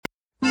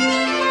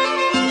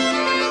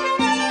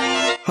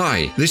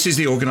Hi, this is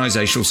the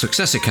Organisational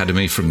Success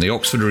Academy from the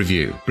Oxford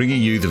Review,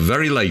 bringing you the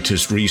very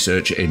latest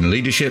research in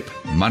leadership,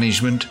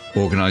 management,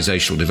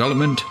 organisational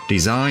development,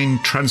 design,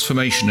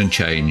 transformation and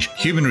change,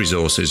 human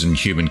resources and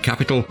human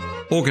capital,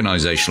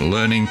 organisational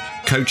learning,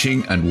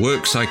 coaching and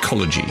work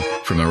psychology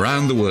from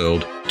around the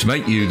world to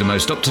make you the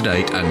most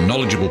up-to-date and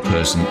knowledgeable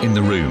person in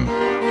the room.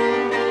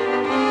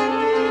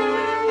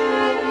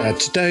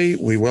 Today,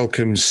 we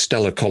welcome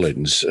Stella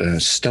Collins.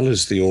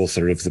 Stella's the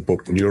author of the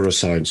book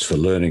Neuroscience for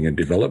Learning and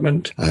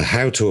Development,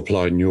 How to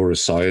Apply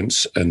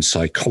Neuroscience and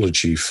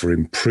Psychology for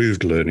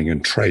Improved Learning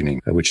and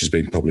Training, which has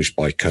been published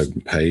by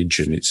Kogan Page,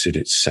 and it's in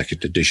its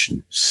second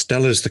edition.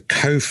 Stella's the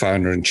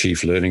co-founder and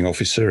chief learning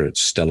officer at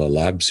Stella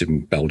Labs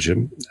in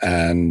Belgium,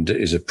 and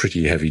is a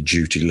pretty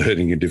heavy-duty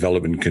learning and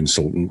development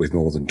consultant with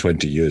more than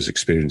 20 years'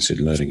 experience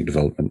in learning and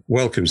development.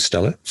 Welcome,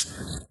 Stella.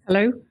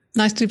 Hello.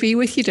 Nice to be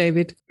with you,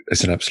 David.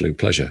 It's an absolute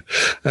pleasure.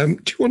 Do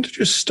you want to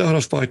just start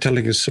off by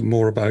telling us some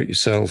more about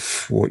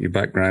yourself, what your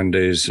background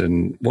is,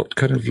 and what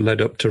kind of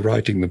led up to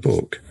writing the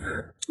book?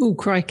 Oh,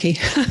 crikey.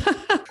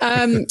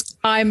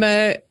 I'm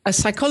a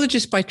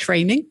psychologist by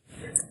training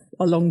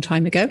a long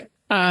time ago.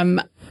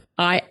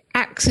 I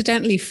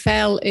accidentally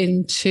fell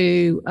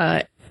into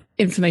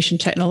information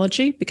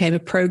technology, became a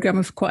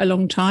programmer for quite a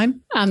long time.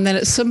 And then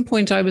at some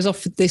point I was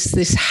offered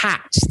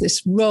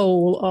this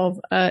role of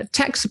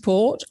tech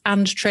support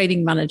and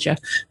training manager.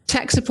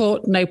 Tech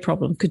support, no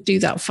problem, could do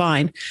that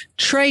fine.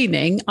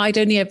 Training, I'd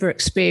only ever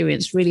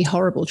experienced really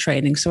horrible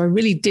training. So I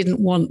really didn't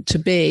want to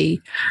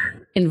be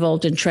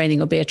involved in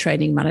training or be a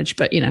training manager,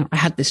 but I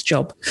had this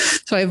job.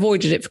 So I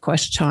avoided it for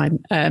quite a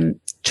time.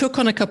 Took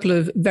on a couple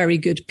of very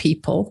good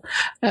people,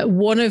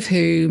 one of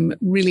whom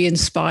really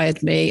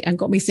inspired me and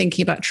got me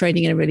thinking about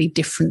training in a really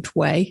different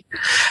way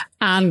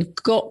and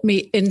got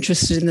me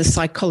interested in the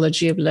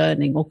psychology of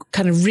learning, or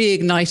kind of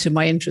reignited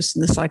my interest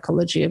in the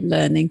psychology of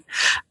learning.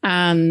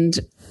 And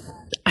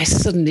I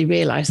suddenly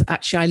realized,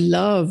 actually, I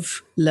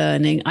love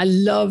learning. I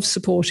love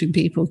supporting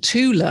people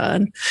to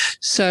learn.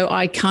 So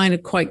I kind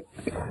of quite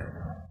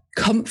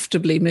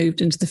comfortably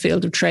moved into the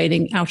field of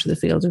training, out of the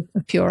field of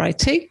pure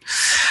IT.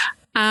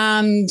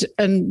 And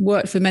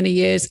worked for many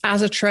years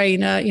as a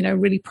trainer,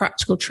 really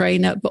practical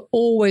trainer, but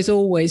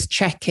always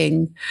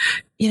checking,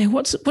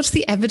 what's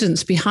the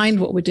evidence behind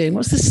what we're doing?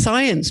 What's the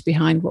science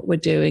behind what we're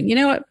doing?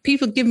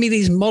 People give me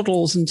these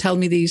models and tell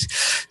me these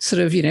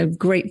sort of,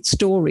 great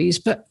stories,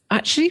 but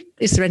actually,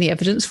 is there any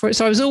evidence for it?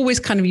 So I was always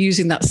kind of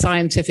using that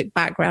scientific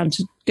background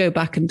to go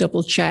back and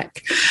double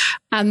check.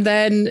 And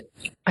then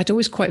I'd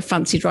always quite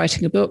fancied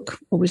writing a book,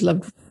 always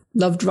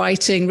loved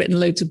writing, written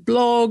loads of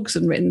blogs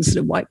and written sort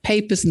of white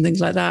papers and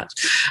things like that.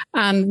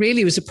 And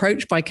really was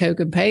approached by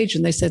Kogan Page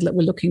and they said, look,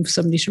 we're looking for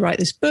somebody to write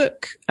this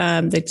book.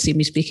 They'd seen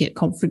me speaking at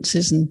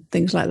conferences and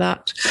things like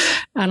that.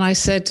 And I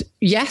said,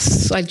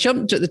 yes, I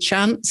jumped at the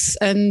chance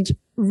and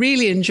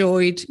really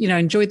enjoyed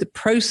the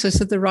process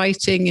of the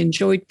writing,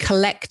 enjoyed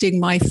collecting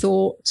my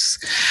thoughts.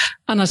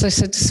 And as I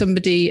said to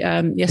somebody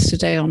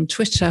yesterday on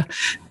Twitter,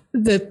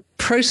 the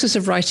process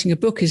of writing a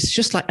book is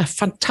just like a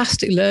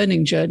fantastic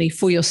learning journey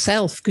for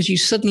yourself, because you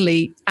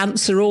suddenly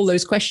answer all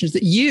those questions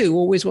that you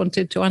always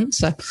wanted to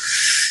answer.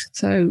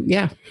 So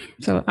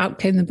out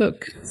came the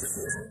book.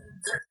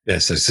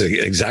 Yes, that's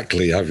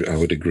exactly. I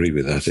would agree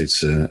with that.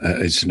 It's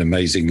an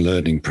amazing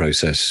learning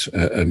process,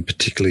 and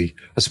particularly,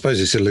 I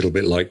suppose it's a little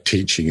bit like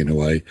teaching in a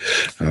way.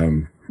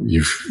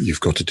 You've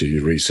got to do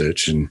your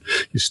research and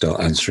you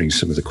start answering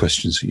some of the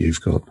questions that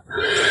you've got.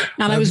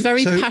 And I was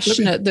very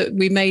passionate that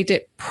we made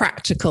it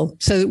practical.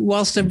 So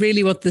whilst I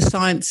really wanted the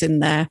science in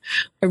there,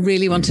 I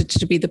really wanted it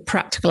to be the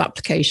practical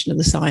application of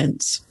the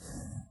science.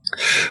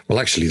 Well,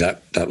 actually,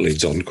 that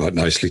leads on quite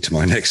nicely to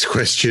my next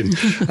question.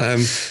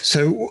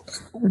 So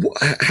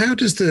how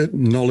does the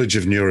knowledge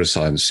of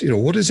neuroscience,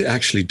 what does it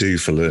actually do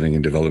for learning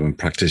and development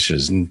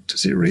practitioners? And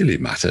does it really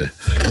matter?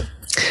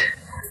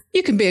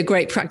 You can be a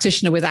great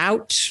practitioner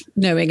without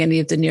knowing any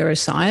of the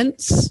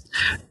neuroscience.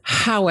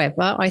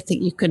 However, I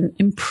think you can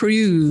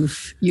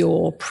improve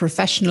your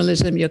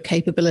professionalism, your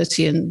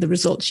capability, and the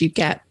results you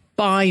get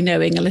by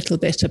knowing a little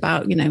bit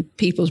about,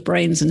 people's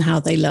brains and how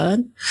they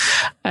learn.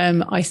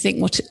 I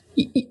think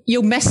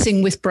you're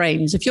messing with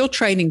brains. If you're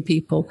training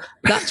people,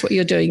 that's what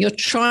you're doing. You're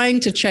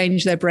trying to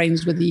change their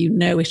brains, whether you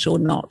know it or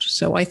not.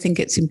 So I think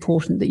it's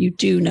important that you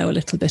do know a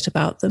little bit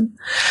about them.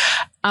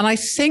 And I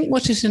think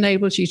what it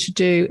enables you to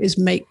do is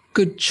make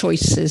good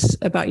choices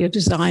about your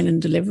design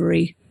and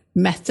delivery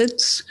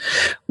methods.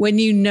 When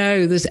you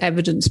know there's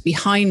evidence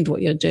behind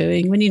what you're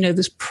doing, when you know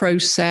there's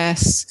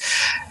process,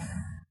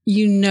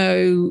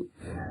 you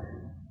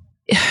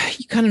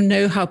kind of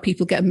know how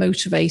people get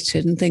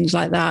motivated and things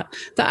like that.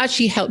 That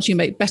actually helps you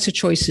make better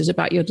choices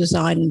about your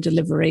design and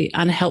delivery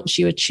and helps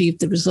you achieve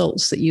the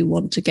results that you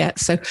want to get.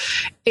 So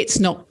it's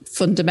not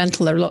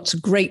fundamental. There are lots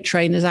of great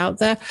trainers out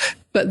there,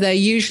 but they're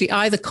usually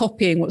either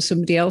copying what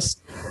somebody else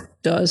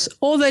does,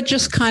 or they're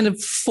just kind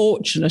of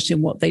fortunate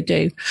in what they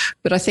do.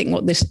 But I think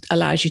what this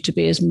allows you to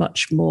be is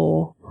much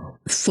more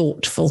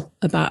thoughtful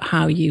about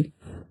how you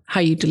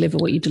deliver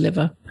what you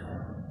deliver.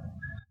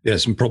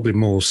 Yes, and probably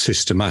more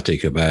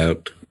systematic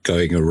about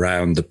going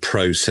around the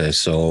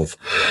process of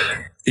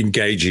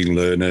engaging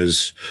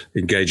learners,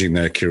 engaging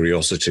their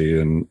curiosity,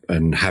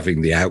 and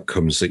having the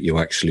outcomes that you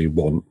actually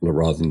want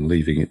rather than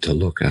leaving it to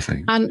luck, I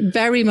think. And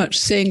very much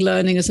seeing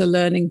learning as a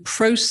learning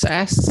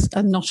process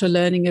and not a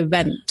learning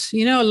event.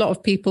 You know, a lot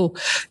of people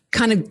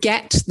kind of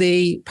get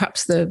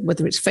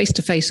whether it's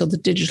face-to-face or the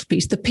digital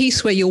piece, the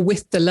piece where you're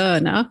with the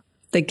learner,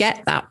 they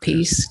get that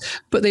piece,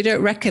 but they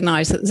don't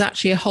recognize that there's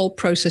actually a whole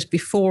process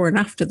before and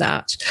after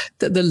that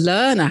the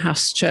learner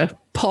has to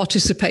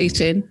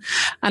participate in.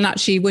 And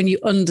actually, when you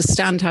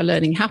understand how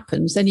learning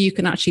happens, then you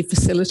can actually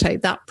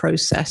facilitate that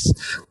process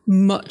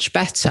much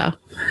better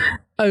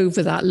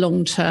over that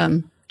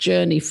long-term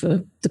journey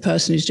for the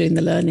person who's doing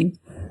the learning.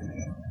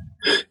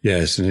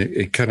 Yes, and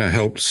it kind of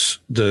helps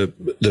the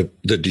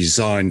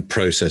design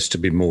process to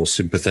be more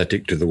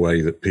sympathetic to the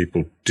way that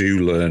people do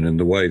learn and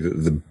the way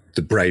that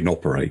the brain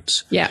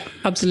operates. Yeah,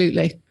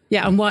 absolutely.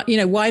 Yeah, and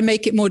why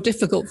make it more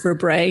difficult for a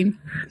brain?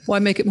 Why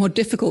make it more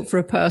difficult for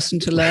a person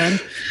to learn?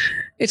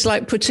 It's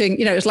like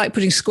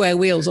putting square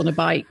wheels on a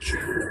bike.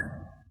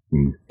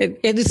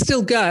 It'll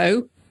still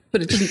go,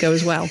 but it doesn't go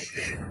as well.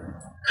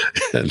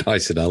 A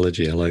nice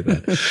analogy. I like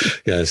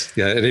that. Yes,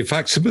 yeah, and in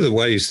fact, some of the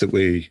ways that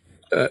we,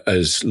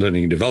 as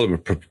learning and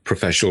development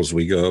professionals,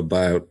 we go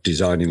about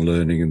designing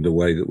learning and the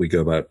way that we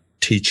go about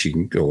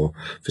teaching or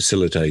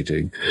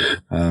facilitating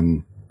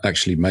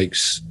actually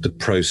makes the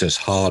process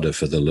harder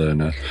for the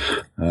learner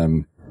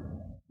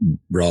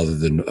rather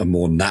than a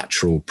more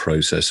natural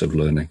process of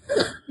learning.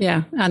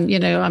 Yeah. And,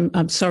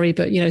 I'm sorry,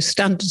 but,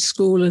 standard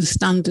school and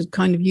standard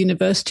kind of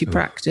university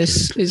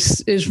practice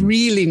is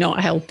really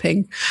not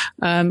helping.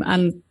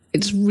 And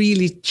it's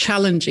really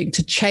challenging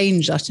to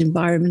change that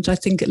environment. I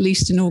think at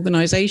least in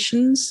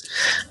organizations,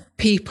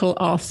 people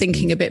are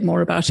thinking a bit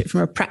more about it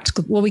from a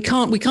practical. Well, we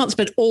can't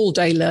spend all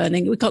day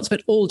learning. We can't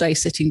spend all day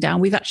sitting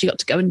down. We've actually got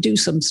to go and do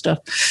some stuff.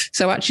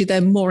 So actually, they're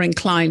more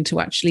inclined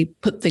to actually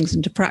put things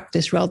into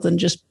practice rather than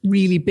just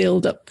really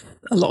build up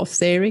a lot of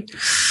theory.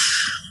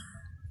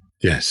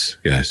 Yes,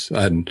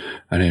 and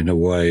in a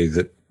way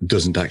that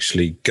doesn't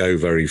actually go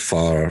very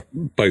far,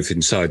 both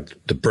inside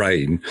the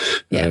brain,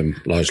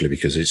 largely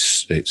because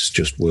it's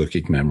just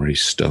working memory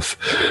stuff,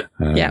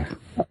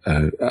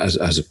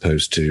 as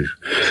opposed to.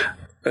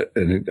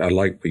 And I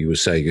like what you were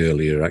saying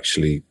earlier,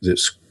 actually,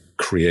 that's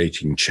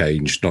creating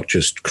change, not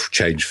just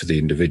change for the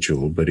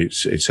individual, but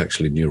it's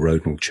actually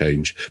neuronal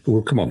change. But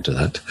we'll come on to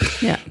that.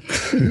 Yeah.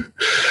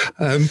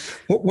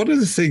 One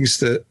of the things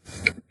that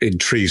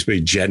intrigues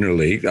me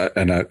generally,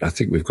 and I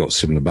think we've got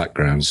similar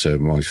backgrounds. So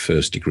my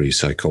first degree is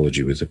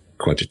psychology with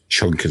quite a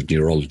chunk of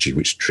neurology,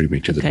 which drew me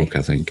to the book,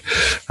 I think.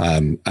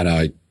 And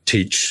I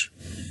teach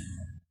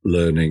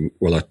learning.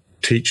 Well, I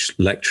teach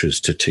lecturers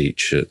to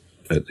teach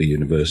at the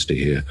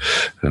university here,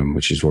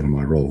 which is one of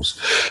my roles.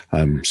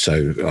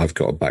 So I've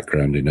got a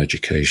background in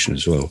education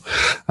as well.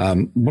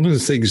 One of the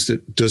things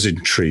that does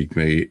intrigue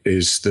me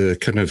is the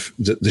kind of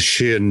the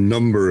sheer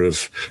number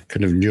of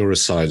kind of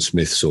neuroscience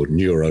myths or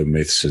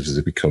neuromyths as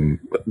they become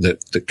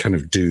that kind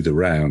of do the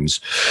rounds.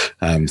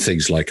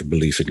 Things like a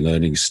belief in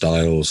learning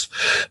styles,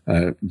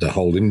 the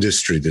whole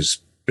industry that's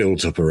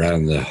built up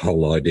around the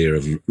whole idea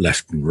of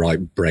left and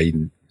right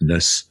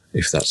brainness,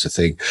 if that's a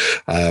thing.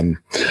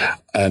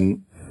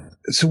 And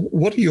so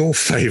what are your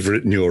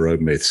favorite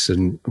neuromyths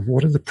and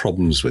what are the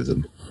problems with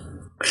them?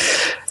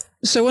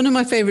 So one of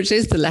my favorites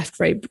is the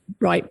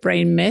left-right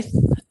brain myth.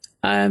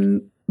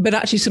 But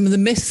actually some of the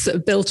myths that are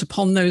built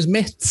upon those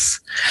myths.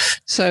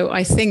 So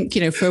I think,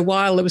 for a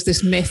while there was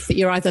this myth that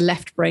you're either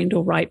left-brained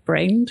or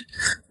right-brained,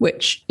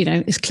 which,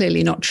 is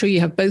clearly not true.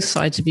 You have both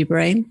sides of your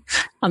brain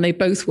and they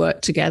both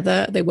work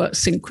together. They work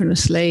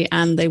synchronously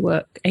and they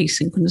work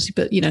asynchronously,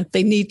 but,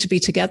 they need to be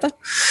together.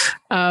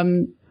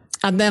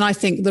 And then I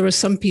think there are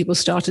some people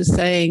started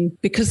saying,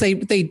 because they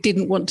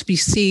didn't want to be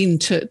seen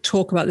to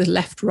talk about the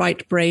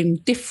left-right brain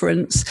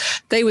difference,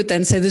 they would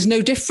then say there's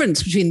no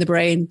difference between the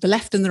brain. The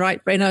left and the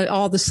right brain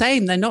are the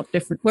same. They're not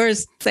different,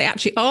 whereas they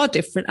actually are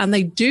different and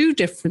they do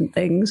different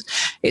things.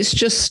 It's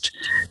just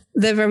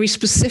they're very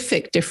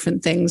specific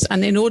different things.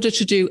 And in order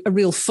to do a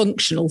real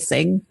functional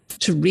thing,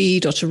 to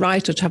read or to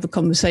write or to have a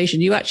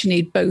conversation, you actually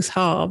need both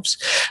halves.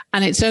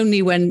 And it's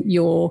only when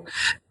you're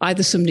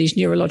either somebody's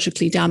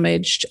neurologically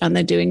damaged and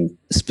they're doing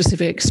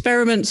specific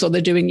experiments or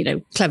they're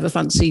doing, clever,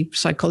 fancy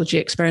psychology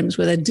experiments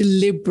where they're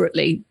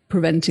deliberately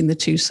preventing the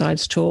two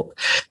sides talk,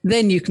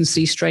 then you can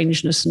see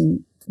strangeness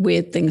and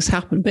weird things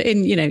happen. But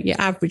in, your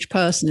average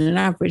person in an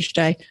average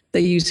day,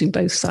 they're using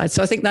both sides.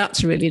 So I think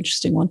that's a really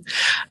interesting one.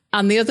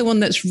 And the other one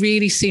that's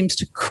really seems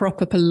to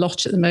crop up a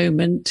lot at the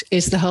moment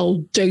is the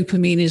whole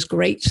dopamine is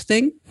great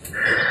thing.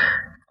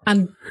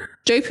 And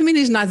dopamine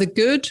is neither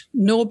good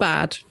nor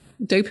bad.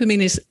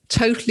 Dopamine is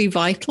totally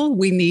vital.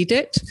 We need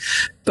it,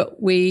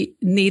 but we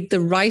need the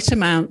right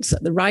amounts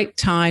at the right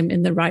time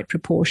in the right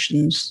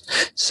proportions.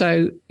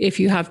 So if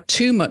you have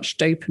too much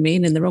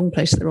dopamine in the wrong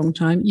place at the wrong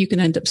time, you can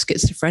end up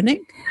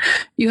schizophrenic.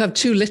 You have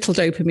too little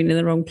dopamine in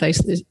the wrong place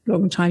at the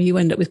wrong time, you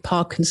end up with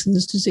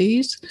Parkinson's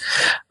disease.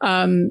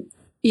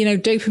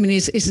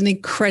 dopamine is an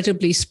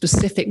incredibly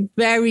specific,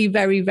 very,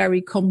 very,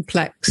 very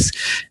complex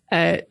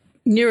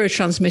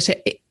neurotransmitter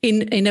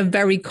in a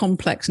very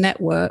complex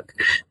network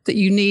that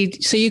you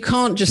need. So you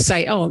can't just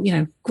say, oh,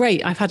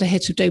 great, I've had a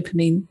hit of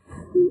dopamine.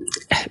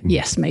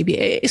 Yes, maybe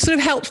it sort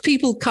of helps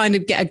people kind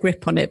of get a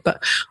grip on it,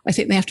 but I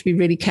think they have to be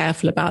really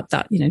careful about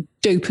that.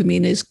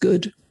 Dopamine is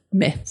good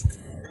myth.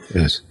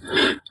 Yes.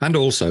 And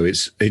also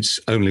it's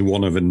only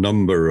one of a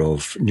number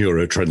of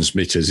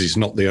neurotransmitters. It's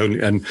not the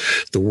only, and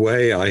the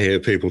way I hear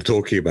people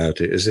talking about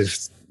it is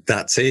if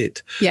that's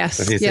it. Yes.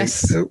 And you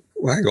yes. think,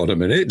 oh, hang on a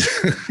minute.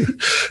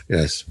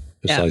 Yes,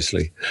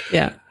 precisely.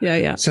 Yeah.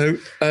 So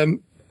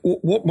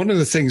one of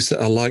the things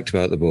that I like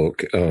about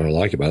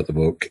the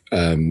book,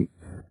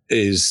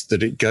 is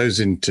that it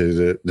goes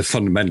into the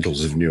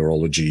fundamentals of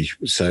neurology.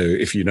 So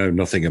if you know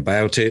nothing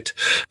about it,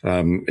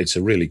 it's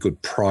a really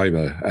good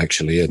primer,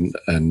 actually. And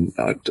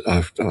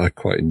I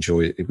quite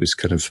enjoy it. It was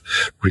kind of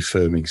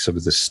reaffirming some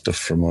of the stuff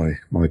from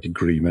my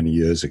degree many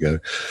years ago.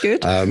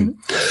 Good. And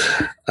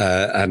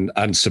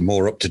some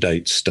more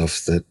up-to-date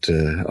stuff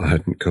that I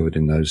hadn't covered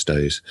in those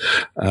days.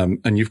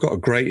 And you've got a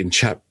great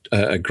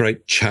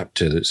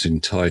chapter that's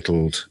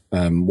entitled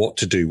What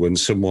to Do When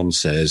Someone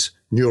Says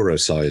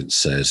Neuroscience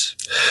Says,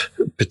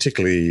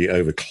 particularly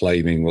over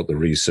claiming what the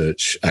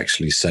research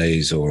actually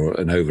says or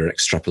an over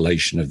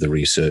extrapolation of the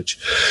research.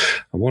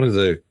 And one of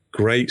the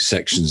great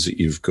sections that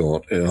you've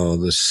got are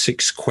the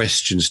 6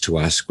 questions to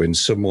ask when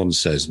someone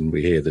says, and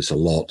we hear this a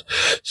lot,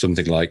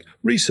 something like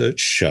research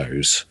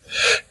shows.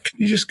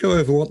 Can you just go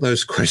over what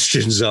those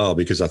questions are?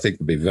 Because I think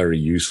they'd be very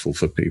useful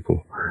for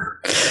people.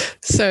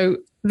 So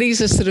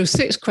these are sort of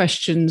 6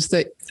 questions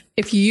that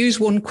if you use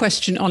one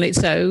question on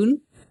its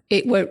own,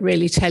 it won't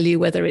really tell you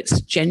whether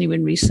it's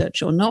genuine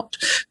research or not.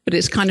 But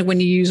it's kind of when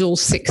you use all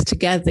 6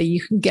 together,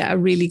 you can get a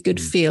really good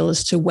feel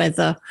as to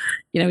whether,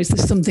 is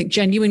there something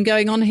genuine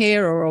going on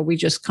here, or are we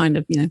just kind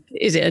of,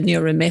 is it a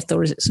neuromyth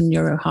or is it some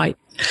neurohype?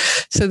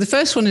 So the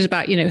first one is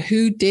about,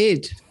 who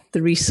did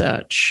the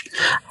research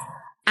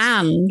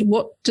and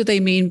what do they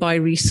mean by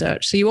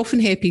research? So you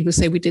often hear people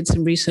say we did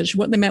some research.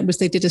 What they meant was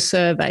they did a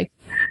survey.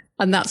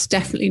 And that's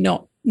definitely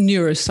not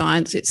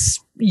neuroscience. It's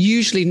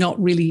usually not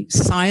really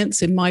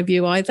science in my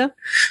view either.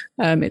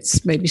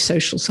 It's maybe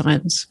social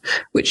science,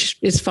 which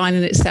is fine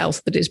in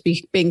itself, but it's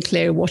being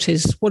clear what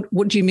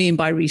do you mean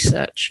by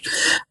research?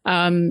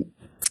 And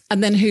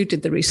then who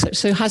did the research?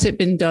 So has it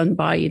been done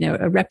by,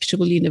 a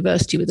reputable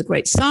university with a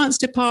great science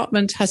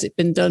department? Has it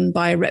been done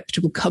by a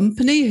reputable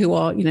company who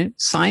are,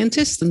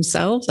 scientists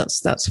themselves?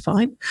 That's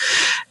fine.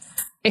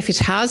 If it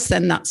has,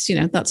 then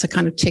that's a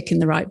kind of tick in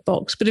the right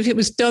box. But if it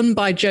was done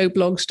by Joe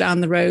Bloggs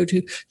down the road,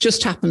 who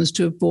just happens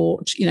to have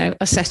bought,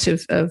 a set of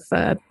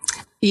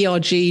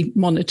ERG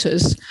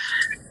monitors,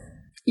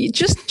 you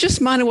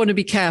just might want to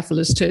be careful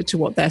as to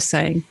what they're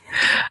saying.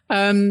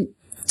 And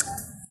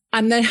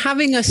then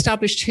having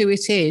established who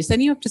it is,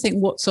 then you have to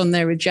think what's on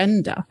their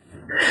agenda.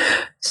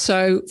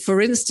 So,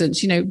 for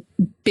instance,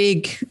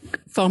 big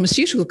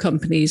pharmaceutical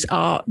companies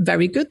are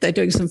very good. They're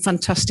doing some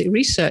fantastic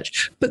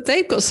research, but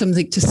they've got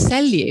something to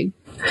sell you.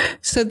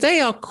 So they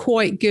are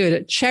quite good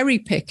at cherry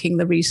picking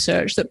the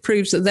research that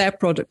proves that their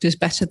product is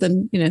better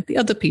than, the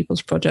other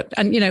people's product.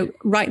 And,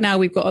 right now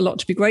we've got a lot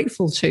to be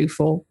grateful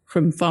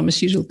from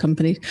pharmaceutical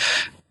companies,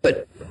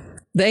 but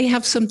they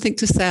have something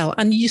to sell.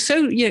 And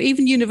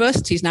even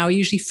universities now are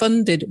usually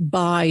funded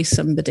by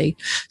somebody.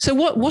 So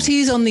what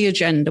is on the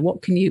agenda?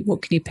 What can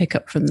you pick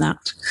up from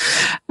that?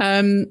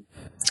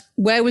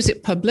 Where was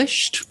it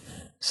published?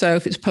 So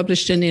if it's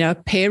published in a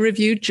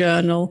peer-reviewed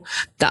journal,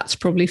 that's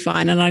probably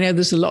fine. And I know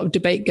there's a lot of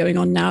debate going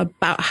on now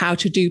about how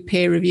to do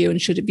peer review,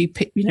 and should it be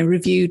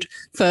reviewed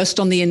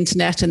first on the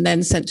internet and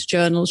then sent to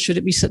journals? Should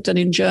it be done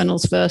in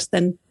journals first,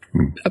 then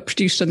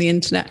produced on the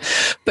internet?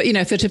 But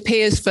if it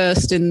appears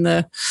first in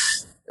the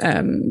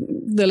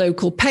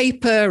local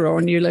paper or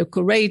on your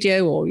local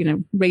radio or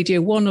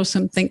Radio 1 or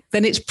something,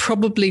 then it's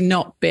probably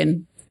not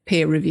been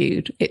peer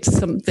reviewed. It's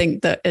something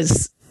that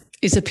is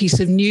a piece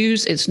of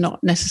news. It's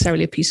not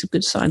necessarily a piece of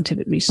good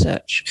scientific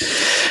research.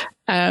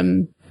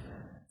 And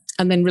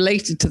then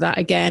related to that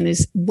again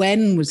is,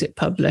 when was it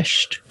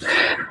published?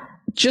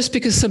 Just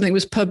because something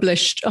was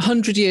published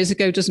 100 years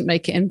ago doesn't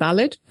make it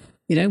invalid.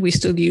 We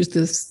still use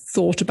the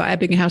thought about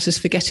Ebbinghouse's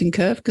forgetting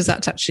curve, because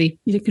that's actually,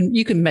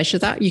 you can measure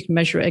that. You can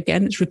measure it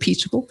again. It's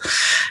repeatable.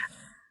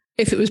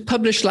 If it was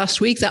published last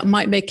week, that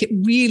might make it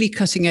really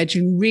cutting edge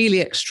and really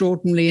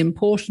extraordinarily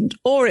important,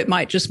 or it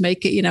might just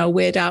make it, a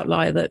weird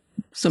outlier that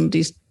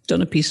somebody's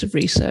done a piece of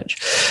research.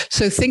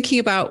 So thinking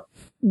about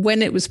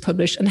when it was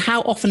published and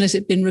how often has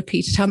it been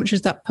repeated, how much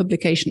has that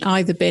publication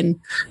either been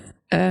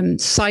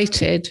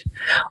cited,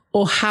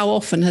 or how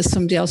often has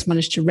somebody else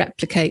managed to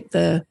replicate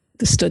the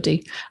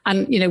study?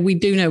 And, we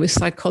do know with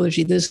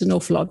psychology, there's an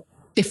awful lot of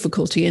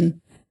difficulty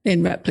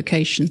in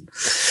replication.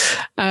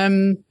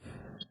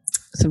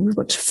 So we've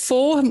got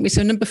 4, haven't we?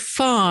 So number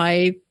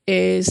 5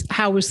 is,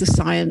 how was the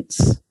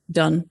science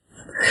done?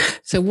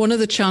 So one of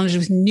the challenges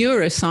with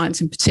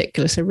neuroscience in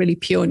particular, so really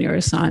pure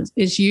neuroscience,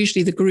 is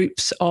usually the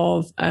groups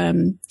of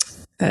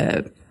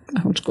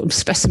I want to call them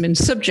specimen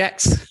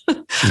subjects,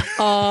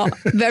 are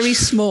very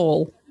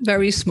small,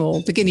 very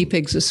small. The guinea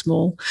pigs are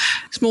small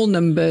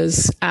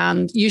numbers,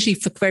 and usually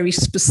for very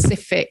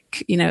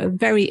specific,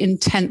 very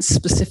intense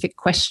specific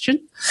question.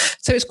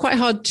 So it's quite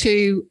hard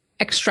to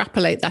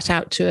extrapolate that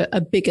out to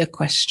a bigger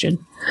question.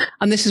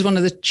 And this is one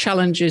of the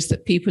challenges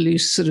that people who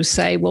sort of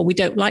say, well, we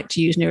don't like to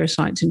use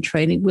neuroscience in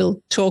training,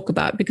 will talk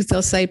about, because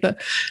they'll say,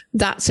 but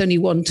that's only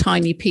one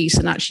tiny piece.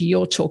 And actually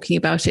you're talking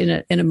about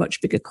it in a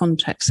much bigger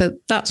context. So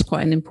that's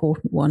quite an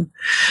important one.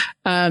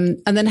 And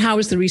then how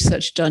was the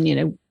research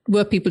done?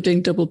 Were people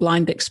doing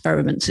double-blind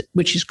experiments,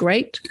 which is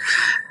great,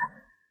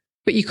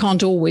 but you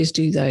can't always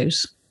do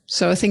those.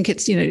 So I think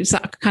it's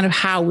that kind of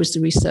how was the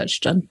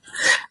research done?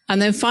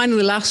 And then finally,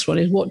 the last one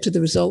is, what do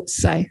the results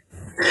say?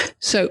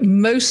 So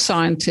most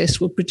scientists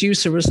will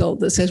produce a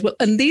result that says, well,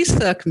 in these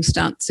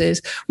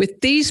circumstances,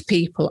 with these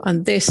people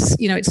and this,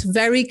 it's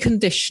very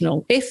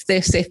conditional. If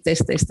this.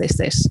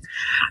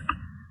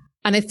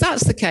 And if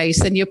that's the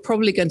case, then you're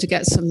probably going to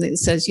get something that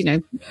says,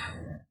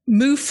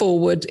 move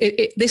forward.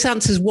 This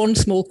answers one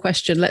small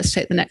question. Let's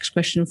take the next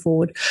question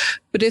forward.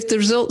 But if the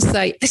results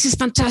say, this is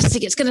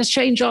fantastic, it's going to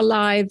change our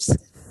lives,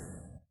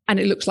 and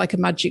it looks like a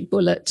magic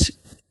bullet,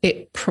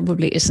 it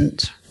probably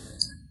isn't.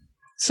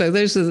 So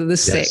those are the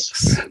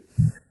six.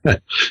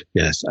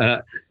 Yes.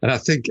 And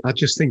I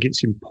just think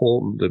it's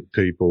important that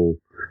people,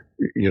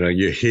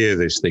 you hear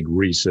this thing,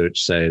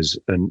 research says,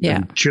 and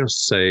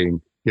just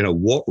saying,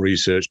 what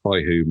research,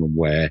 by whom and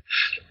where,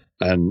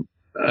 and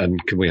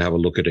can we have a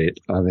look at it?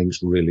 I think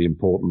it's really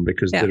important,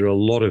 because there are a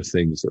lot of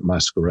things that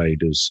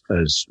masquerade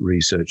as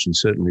research. And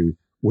certainly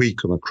we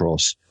come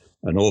across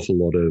an awful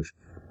lot of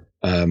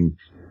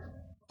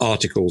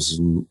articles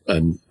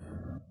and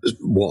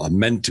what are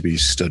meant to be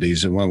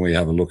studies. And when we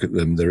have a look at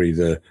them, they're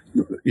either,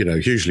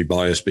 hugely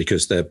biased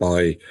because they're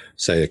by,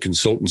 say, a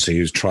consultancy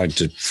who's trying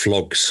to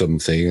flog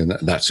something, and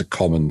that's a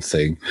common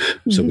thing.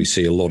 Mm-hmm. So we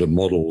see a lot of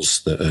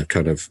models that are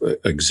kind of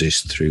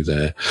exist through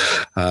there.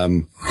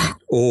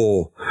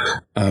 Or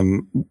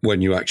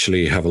when you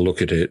actually have a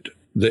look at it,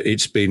 that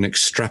it's been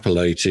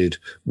extrapolated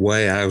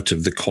way out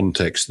of the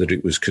context that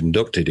it was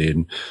conducted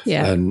in.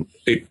 Yeah. And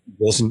it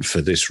wasn't for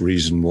this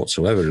reason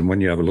whatsoever. And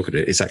when you have a look at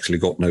it, it's actually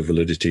got no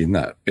validity in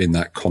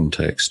that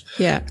context.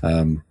 Yeah.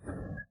 And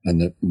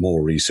that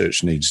more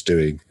research needs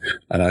doing.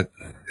 And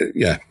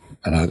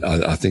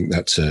I think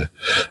that's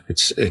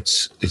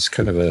it's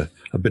kind of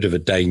a bit of a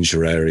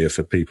danger area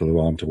for people who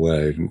aren't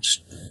aware.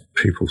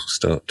 People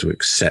start to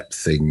accept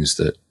things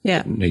that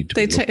need to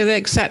they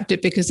accept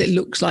it because it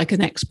looks like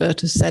an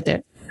expert has said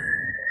it.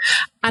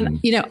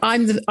 And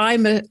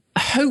I'm a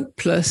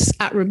hopeless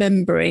at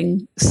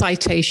remembering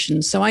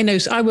citations. So I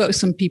work with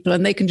some people,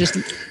 and they can just,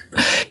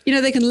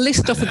 they can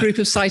list off a group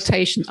of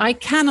citations. I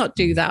cannot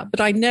do that,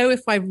 but I know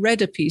if I've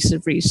read a piece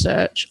of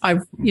research,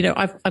 I've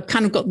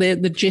kind of got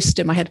the gist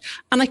in my head,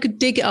 and I could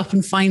dig it up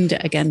and find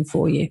it again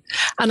for you.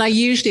 And I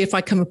usually, if I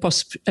come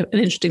across an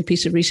interesting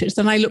piece of research,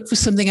 then I look for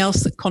something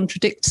else that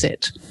contradicts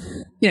it.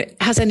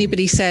 Has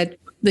anybody said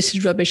this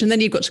is rubbish? And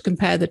then you've got to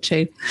compare the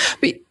two.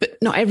 But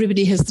not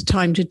everybody has the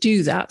time to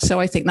do that. So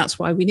I think that's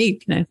why we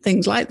need,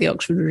 things like the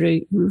Oxford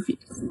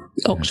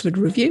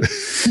Review,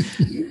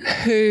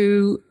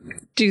 who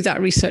do that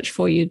research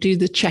for you, do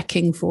the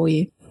checking for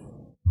you.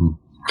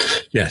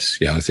 Yes,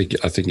 I think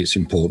it's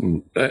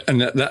important,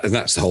 and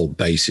that's the whole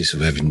basis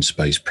of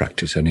evidence-based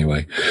practice,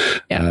 anyway.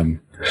 Yeah.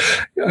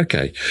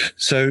 Okay,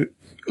 so.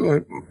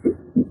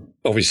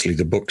 Obviously,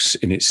 the book's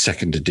in its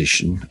second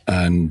edition,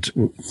 and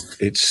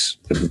it's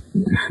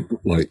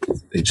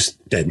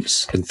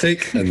dense and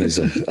thick, and there's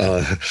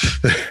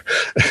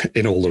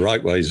in all the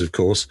right ways, of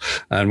course.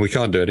 And we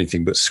can't do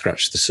anything but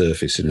scratch the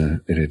surface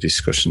in a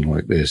discussion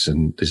like this.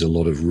 And there's a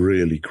lot of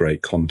really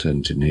great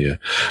content in here,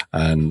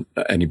 and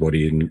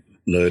anybody in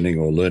learning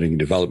or learning and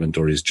development,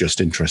 or is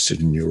just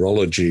interested in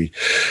neurology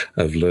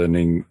of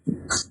learning,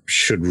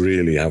 should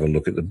really have a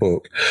look at the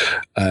book.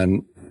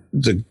 And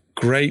the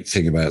great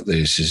thing about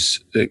this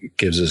is it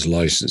gives us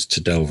license to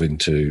delve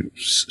into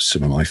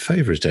some of my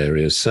favorite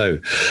areas. So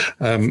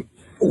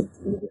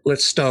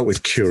let's start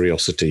with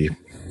curiosity.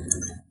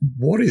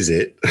 What is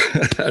it,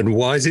 and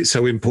why is it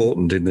so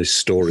important in this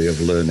story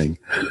of learning?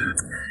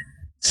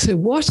 So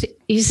what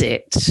is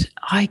it?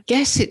 I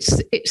guess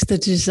it's the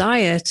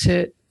desire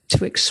to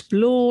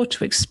explore,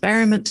 to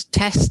experiment, to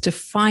test, to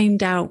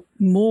find out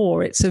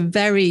more. It's a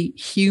very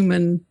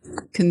human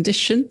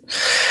condition.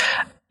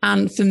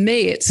 And for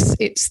me,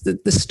 it's the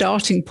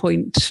starting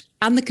point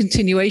and the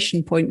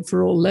continuation point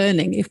for all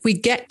learning. If we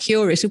get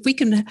curious, if we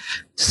can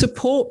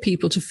support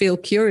people to feel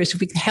curious,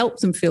 if we can help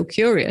them feel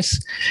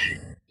curious,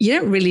 you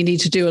don't really need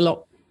to do a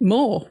lot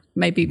more.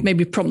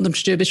 Maybe prompt them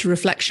to do a bit of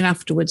reflection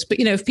afterwards. But,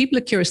 if people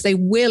are curious, they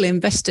will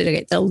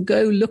investigate. They'll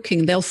go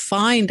looking. They'll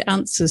find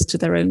answers to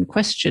their own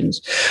questions,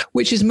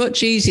 which is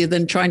much easier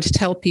than trying to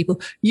tell people,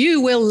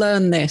 you will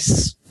learn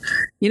this.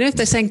 If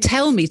they're saying,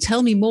 tell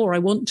me more, I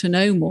want to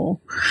know more,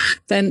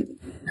 then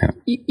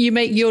you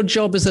make your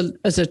job as a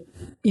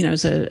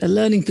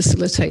learning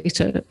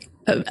facilitator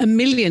a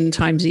million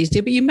times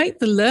easier, but you make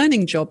the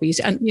learning job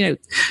easy. And,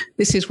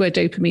 this is where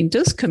dopamine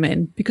does come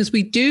in, because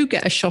we do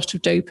get a shot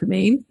of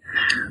dopamine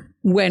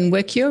when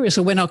we're curious,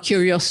 or when our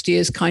curiosity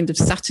is kind of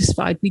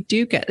satisfied. We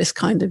do get this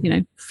kind of,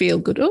 feel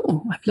good.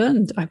 Oh, I've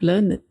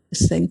learned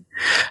this thing.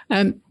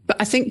 But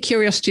I think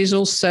curiosity is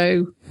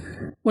also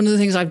one of the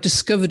things I've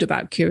discovered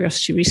about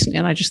curiosity recently.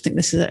 And I just think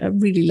this is a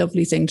really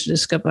lovely thing to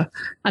discover.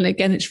 And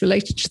again, it's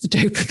related to the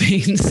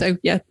dopamine. So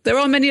yeah, there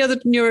are many other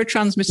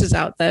neurotransmitters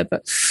out there,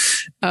 but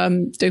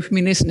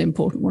dopamine is an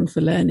important one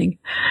for learning.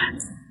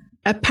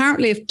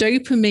 Apparently, if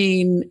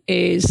dopamine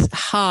is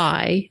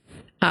high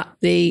at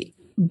the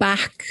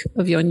back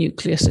of your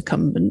nucleus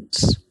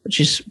accumbens, which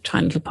is a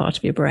tiny little part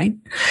of your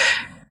brain,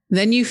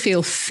 then you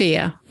feel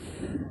fear.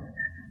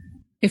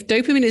 If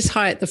dopamine is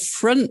high at the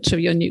front of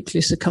your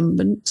nucleus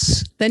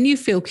accumbens, then you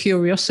feel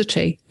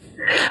curiosity.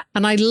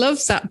 And I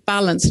love that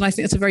balance. And I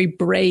think it's a very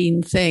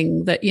brain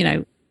thing that,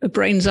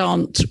 brains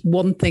aren't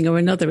one thing or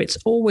another. It's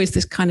always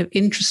this kind of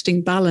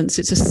interesting balance.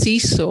 It's a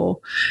seesaw.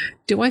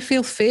 Do I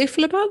feel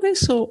fearful about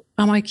this, or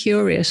am I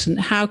curious? And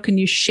how can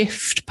you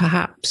shift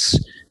perhaps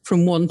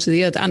from one to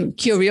the other? And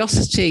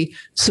curiosity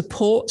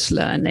supports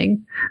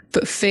learning,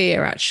 but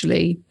fear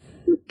actually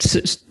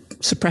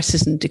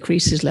suppresses and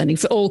decreases learning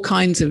for all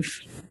kinds of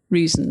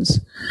reasons.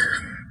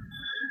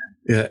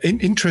 Yeah,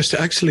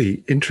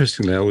 interestingly,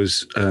 I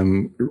was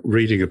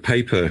reading a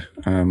paper,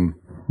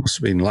 must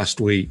have been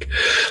last week,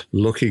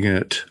 looking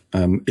at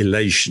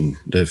elation,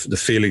 the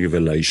feeling of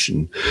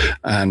elation,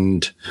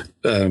 and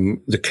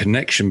the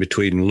connection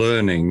between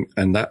learning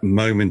and that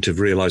moment of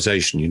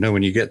realization.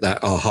 When you get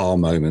that aha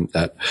moment,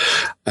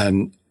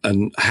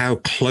 and how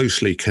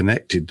closely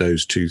connected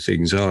those two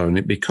things are. And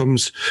it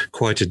becomes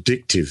quite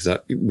addictive,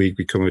 that we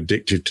become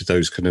addicted to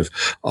those kind of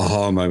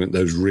aha moment,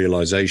 those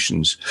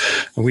realizations.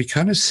 And we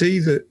kind of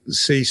see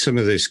some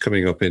of this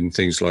coming up in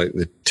things like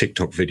the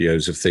TikTok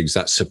videos of things,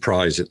 that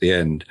surprise at the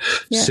end,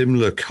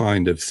 similar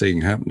kind of thing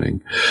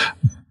happening.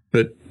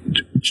 But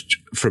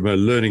from a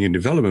learning and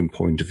development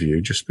point of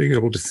view, just being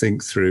able to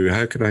think through,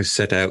 how can I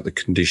set out the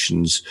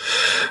conditions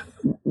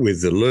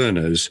with the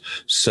learners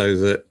so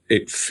that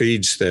it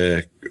feeds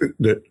that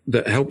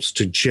helps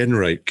to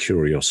generate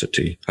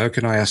curiosity? How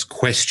can I ask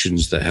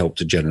questions that help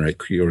to generate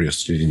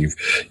curiosity? And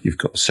you've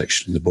got a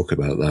section in the book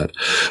about that.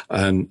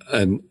 And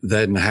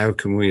then how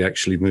can we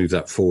actually move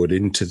that forward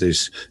into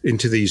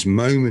these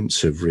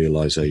moments of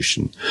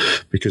realization?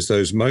 Because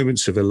those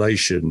moments of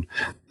elation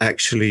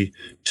actually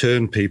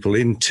turn people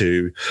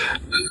into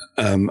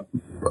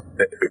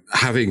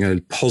having a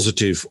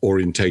positive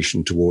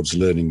orientation towards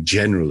learning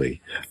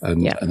generally.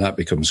 And that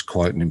becomes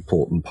quite an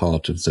important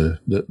part of the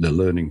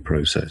learning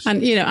process.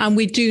 And, and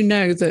we do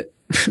know that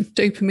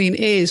dopamine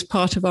is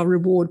part of our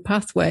reward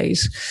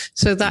pathways.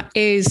 So that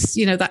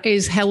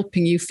is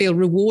helping you feel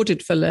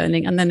rewarded for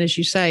learning. And then, as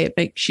you say, it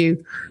makes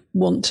you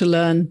want to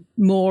learn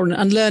more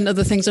and learn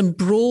other things and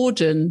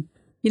broaden.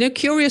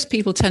 Curious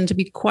people tend to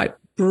be quite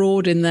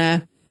broad in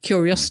their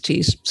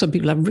curiosities. Some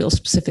people have real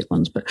specific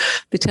ones, but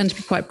they tend to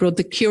be quite broad.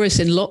 They're curious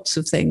in lots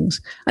of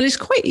things. And it's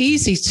quite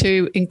easy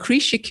to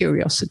increase your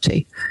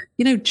curiosity.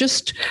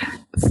 Just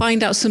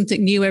find out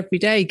something new every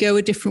day, go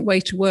a different way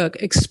to work,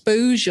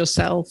 expose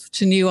yourself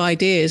to new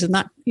ideas. And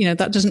that,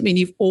 that doesn't mean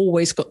you've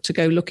always got to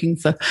go looking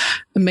for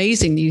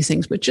amazing new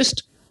things, but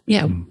just,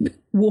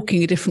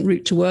 walking a different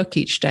route to work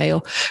each day,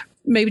 or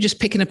maybe just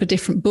picking up a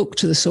different book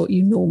to the sort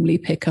you normally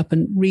pick up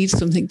and read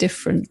something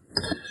different.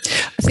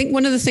 I think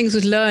one of the things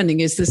with learning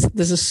is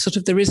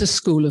there is a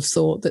school of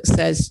thought that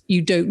says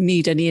you don't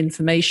need any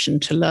information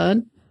to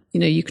learn.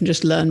 You can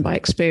just learn by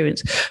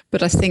experience.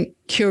 But I think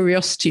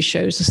curiosity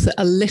shows us that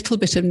a little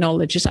bit of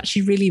knowledge is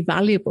actually really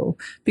valuable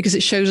because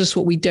it shows us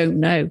what we don't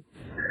know.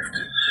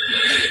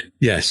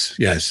 Yes.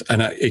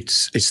 And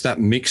it's that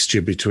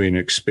mixture between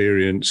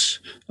experience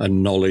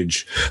and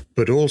knowledge,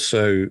 but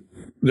also,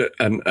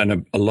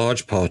 and a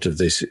large part of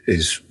this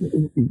is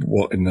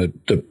what in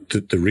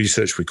the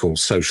research we call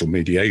social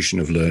mediation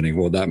of learning.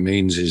 What that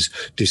means is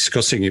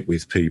discussing it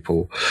with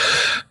people,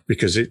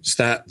 because it's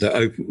that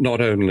not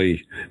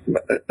only,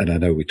 and I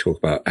know we talk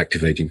about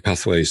activating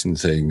pathways and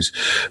things,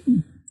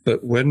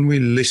 but when we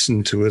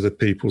listen to other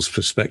people's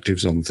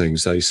perspectives on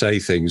things, they say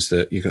things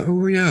that you go,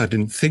 oh yeah, I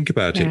didn't think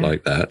about it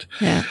like that.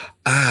 Yeah.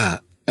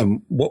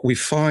 And what we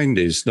find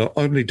is not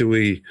only do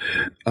we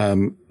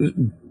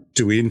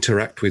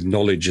interact with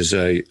knowledge as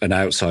an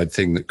outside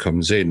thing that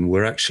comes in,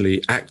 we're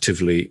actually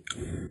actively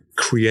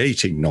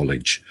creating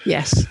knowledge.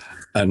 Yes.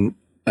 And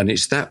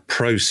it's that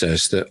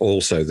process that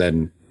also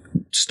then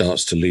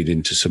starts to lead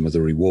into some of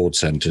the reward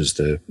centers,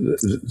 the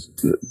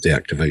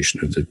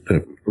activation of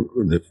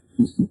the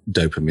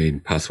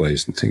dopamine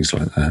pathways and things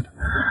like that.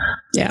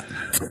 Yeah,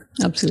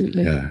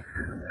 absolutely. Yeah.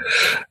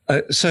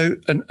 So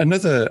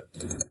another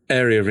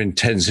area of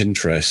intense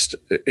interest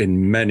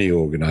in many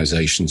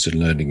organizations and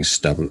learning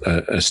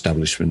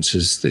establishments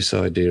is this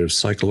idea of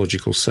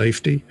psychological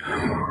safety.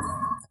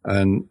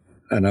 And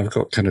I've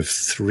got kind of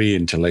three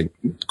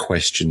interlinked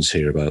questions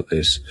here about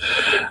this.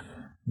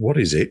 what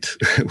is it?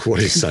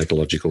 What is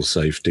psychological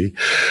safety?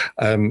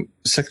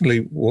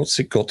 Secondly, what's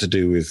it got to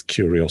do with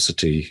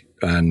curiosity?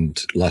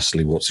 And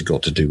lastly, what's it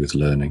got to do with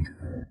learning?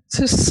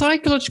 So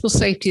psychological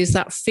safety is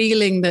that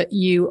feeling that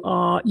you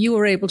are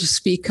able to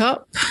speak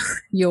up,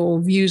 your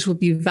views will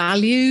be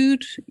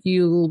valued,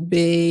 you'll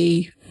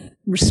be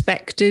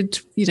respected,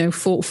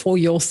 for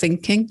your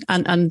thinking,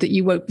 and that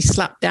you won't be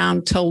slapped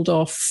down, told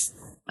off,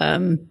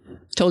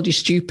 told you're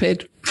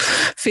stupid,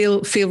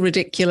 feel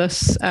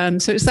ridiculous.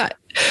 So it's that.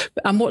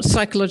 And what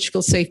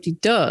psychological safety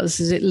does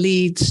is it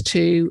leads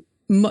to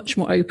much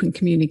more open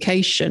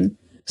communication.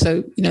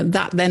 So,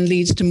 that then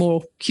leads to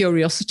more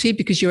curiosity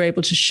because you're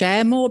able to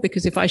share more.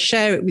 Because if I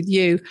share it with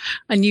you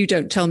and you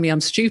don't tell me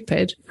I'm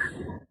stupid,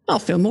 I'll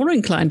feel more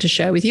inclined to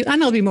share with you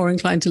and I'll be more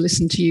inclined to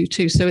listen to you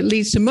too. So it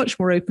leads to much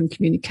more open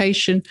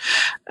communication.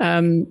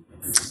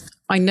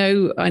 I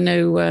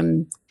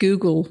know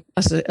Google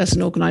as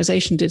an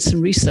organization did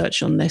some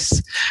research on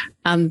this,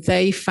 and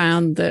they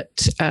found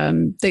that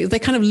they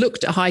kind of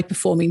looked at high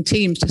performing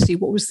teams to see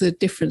what was the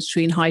difference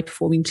between high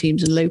performing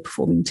teams and low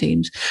performing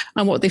teams.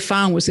 And what they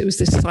found was it was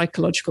this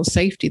psychological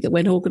safety that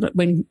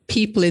when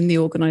people in the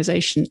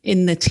organization,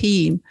 in the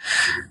team,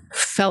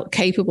 felt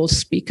capable to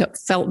speak up,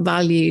 felt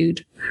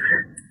valued,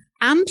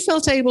 and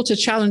felt able to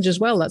challenge as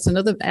well. That's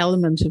another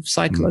element of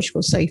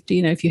psychological safety.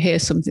 If you hear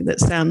something that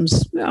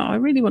sounds, I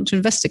really want to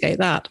investigate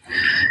that.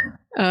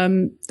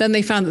 Then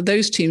they found that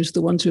those teams were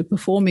the ones who were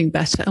performing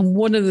better. And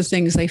one of the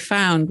things they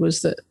found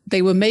was that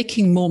they were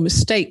making more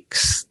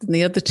mistakes than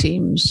the other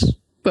teams.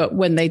 But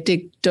when they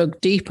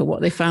dug deeper, what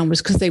they found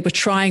was because they were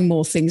trying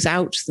more things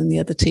out than the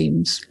other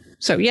teams.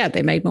 So yeah,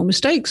 they made more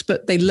mistakes,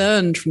 but they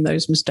learned from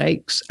those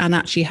mistakes and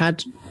actually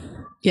had,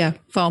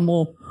 far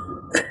more.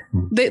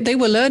 They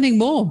were learning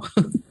more.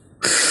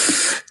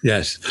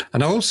 Yes.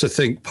 And I also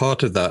think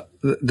part of that,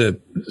 the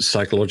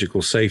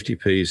psychological safety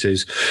piece,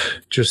 is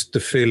just the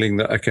feeling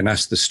that I can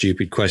ask the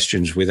stupid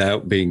questions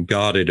without being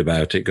guarded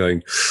about it,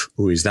 going,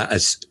 is that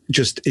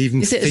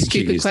thinking,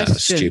 is that a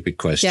stupid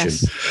question?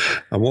 Yes.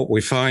 And what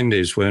we find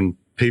is when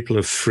people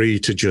are free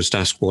to just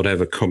ask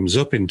whatever comes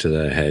up into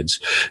their heads,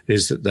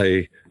 is that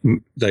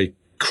they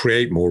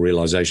create more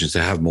realizations, they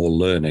have more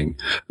learning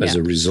as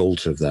a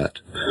result of that.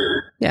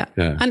 Yeah.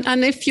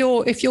 And if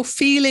you're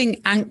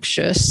feeling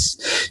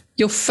anxious,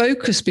 your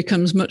focus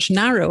becomes much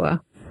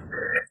narrower.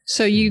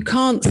 So you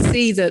can't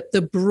see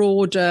the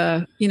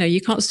broader,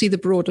 you can't see the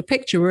broader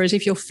picture. Whereas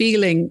if you're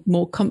feeling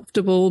more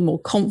comfortable, more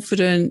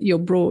confident,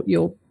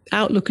 your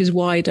outlook is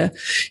wider,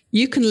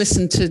 you can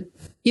listen to,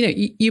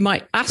 I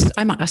might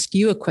ask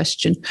you a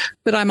question,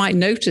 but I might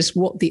notice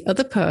what the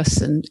other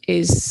person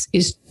is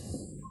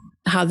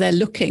how they're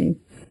looking,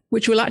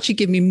 which will actually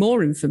give me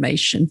more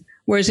information.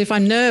 Whereas if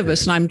I'm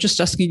nervous and I'm just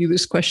asking you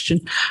this question,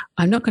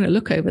 I'm not going to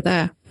look over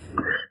there.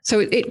 So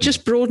it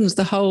just broadens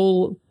the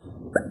whole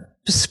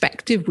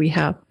perspective we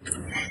have.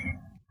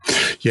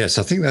 Yes,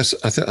 I think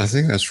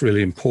that's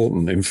really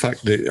important. In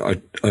fact,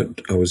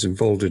 I was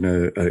involved in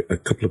a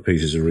couple of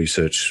pieces of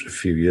research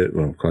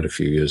quite a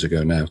few years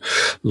ago now,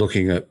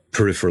 looking at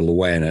peripheral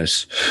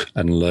awareness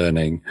and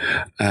learning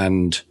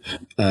and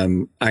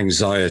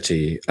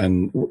anxiety,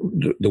 and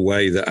the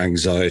way that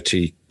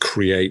anxiety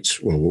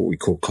creates what we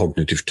call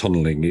cognitive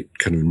tunneling. It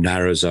kind of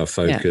narrows our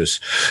focus.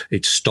 Yeah.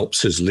 It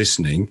stops us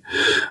listening,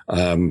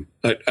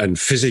 and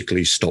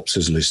physically stops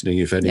us listening.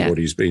 If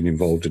anybody's been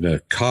involved in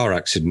a car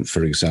accident,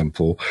 for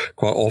example,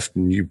 quite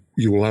often you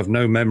will have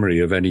no memory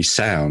of any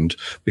sound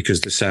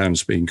because the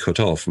sound's been cut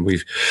off.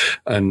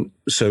 And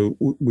so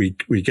we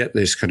get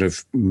this kind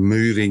of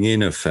moving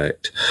in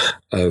effect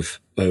of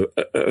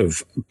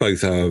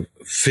both our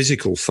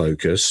physical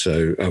focus,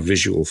 so our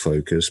visual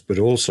focus, but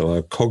also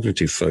our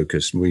cognitive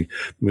focus. And we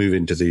move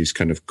into these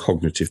kind of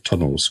cognitive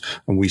tunnels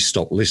and we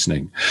stop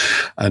listening.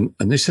 And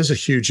this has a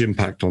huge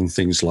impact on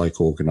things like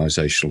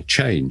organizational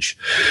change.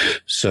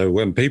 So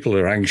when people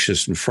are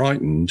anxious and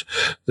frightened,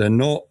 they're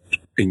not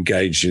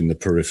engaged in the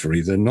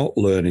periphery, they're not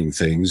learning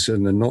things,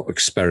 and they're not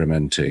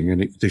experimenting,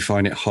 and they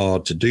find it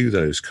hard to do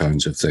those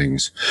kinds of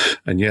things.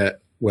 And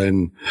yet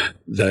when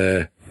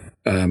they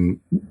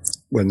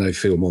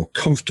feel more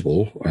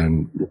comfortable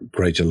and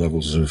greater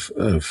levels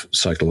of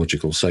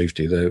psychological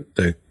safety,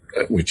 they're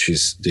which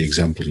is the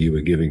example you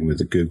were giving with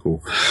the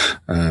Google,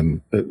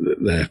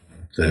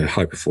 their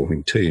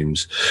high-performing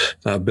teams,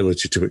 that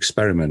ability to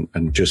experiment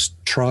and just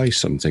try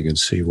something and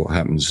see what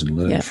happens and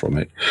learn from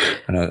it.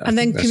 And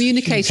then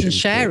communicate and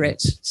share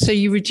it. So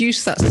you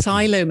reduce that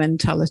silo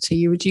mentality.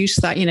 You reduce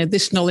that,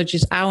 this knowledge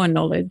is our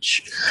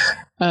knowledge.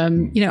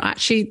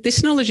 Actually,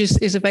 this knowledge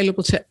is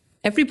available to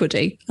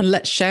everybody, and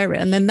let's share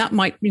it. And then that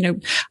might,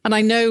 and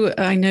I know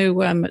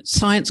at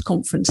science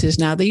conferences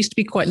now, they used to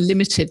be quite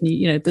limited.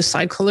 And, the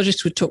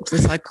psychologists would talk to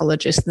the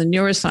psychologists, and the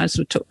neuroscientists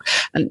would talk,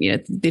 and,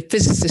 the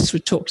physicists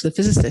would talk to the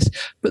physicists.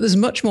 But there's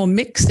much more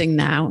mixing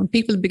now, and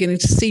people are beginning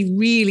to see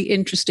really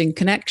interesting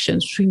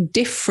connections between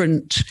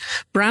different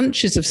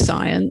branches of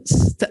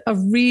science that are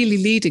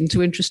really leading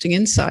to interesting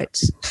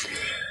insights.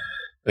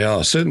 They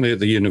are, certainly at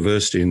the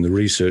university in the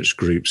research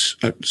groups.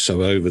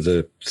 So over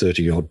the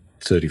 30 odd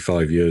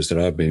 35 years that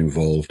I've been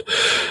involved,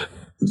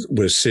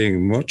 we're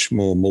seeing much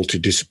more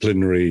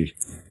multidisciplinary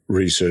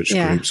research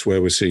groups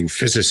where we're seeing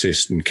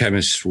physicists and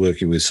chemists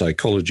working with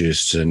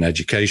psychologists and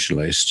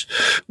educationalists,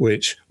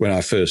 which when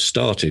I first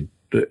started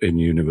in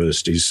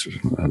universities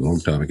a long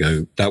time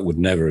ago, that would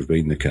never have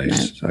been the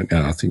case. No.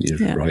 I think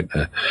you're right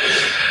there.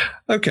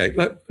 Okay,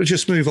 let's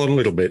just move on a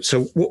little bit.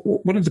 So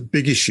one of the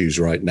big issues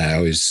right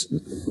now is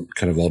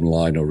kind of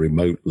online or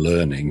remote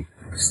learning.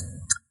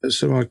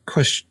 So my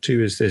question to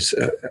you is this,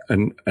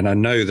 and I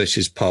know this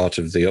is part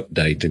of the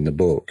update in the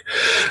book,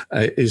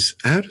 is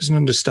how does an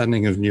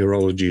understanding of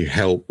neurology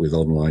help with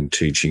online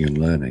teaching and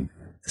learning?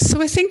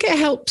 So I think it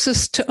helps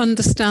us to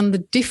understand the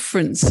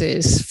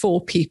differences for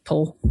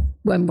people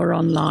when we're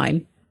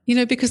online,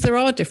 because there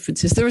are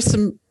differences.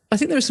 I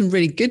think there are some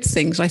really good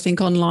things. I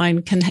think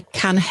online can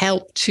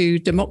help to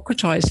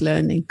democratize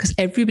learning because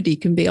everybody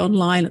can be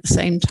online at the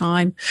same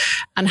time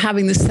and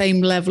having the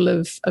same level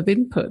of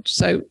input.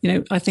 So,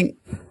 I think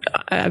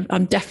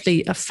I'm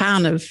definitely a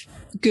fan of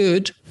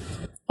good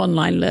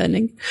online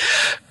learning.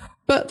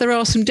 But there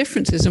are some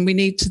differences, and we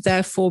need to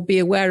therefore be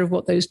aware of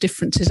what those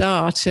differences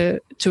are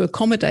to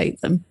accommodate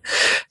them.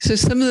 So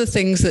some of the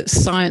things that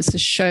science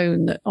has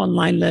shown that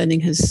online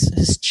learning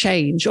has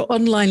changed, or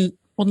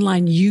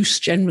online use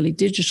generally,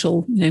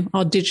 digital,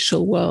 our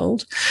digital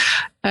world.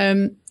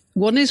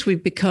 One is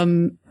we've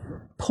become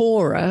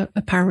poorer,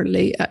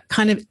 apparently, at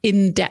kind of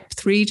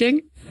in-depth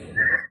reading.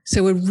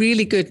 So we're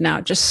really good now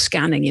at just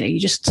scanning. You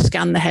just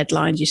scan the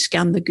headlines, you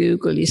scan the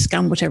Google, you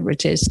scan whatever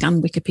it is,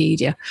 scan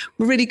Wikipedia.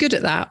 We're really good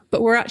at that,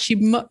 but we're actually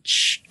not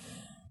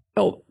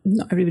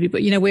everybody,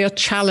 but, we are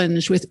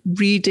challenged with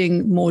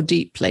reading more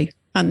deeply.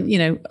 And,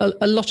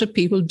 a lot of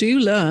people do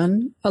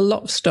learn a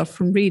lot of stuff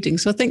from reading.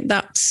 So I think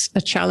that's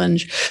a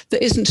challenge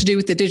that isn't to do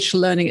with the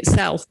digital learning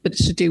itself, but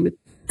it's to do with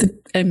the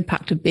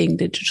impact of being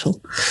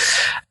digital.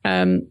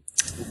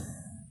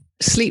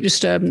 Sleep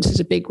disturbance is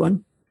a big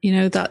one.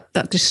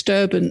 That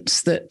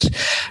disturbance that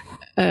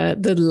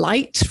the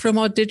light from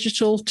our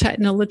digital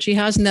technology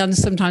has. And then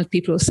sometimes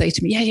people will say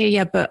to me,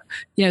 yeah, but,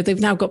 they've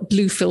now got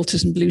blue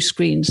filters and blue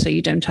screens, so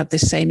you don't have the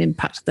same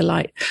impact of the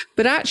light.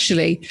 But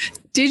actually,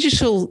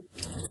 digital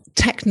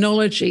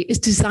technology is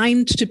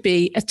designed to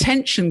be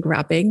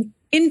attention-grabbing,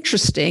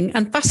 interesting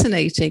and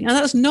fascinating. And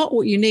that's not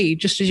what you need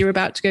just as you're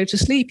about to go to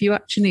sleep. You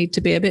actually need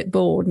to be a bit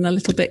bored and a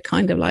little bit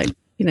kind of like,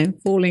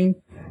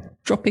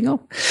 dropping off.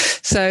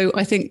 So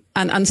I think,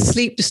 and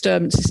sleep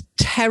disturbance is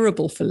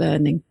terrible for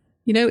learning.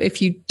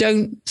 If you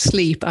don't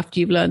sleep after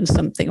you've learned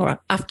something or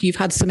after you've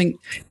had something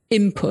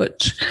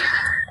input,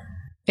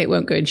 it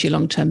won't go into your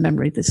long-term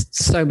memory. There's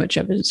so much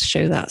evidence to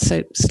show that.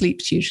 So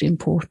sleep's usually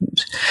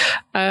important.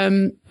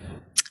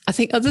 I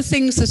think other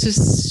things that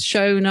has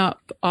shown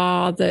up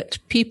are that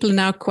people are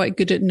now quite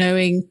good at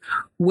knowing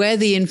where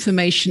the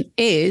information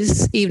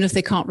is, even if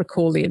they can't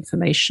recall the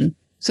information.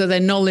 So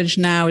their knowledge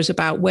now is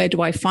about where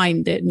do I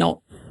find it, not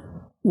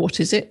what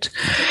is it,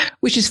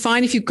 which is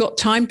fine if you've got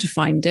time to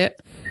find it.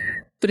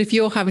 But if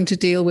you're having to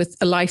deal with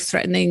a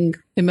life-threatening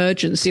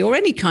emergency or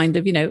any kind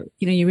of,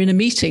 you're in a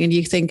meeting and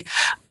you think,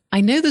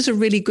 I know there's a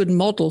really good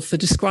model for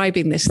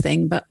describing this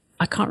thing, but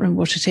I can't remember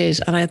what it is.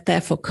 And I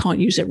therefore can't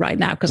use it right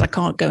now because I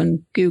can't go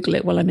and Google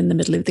it while I'm in the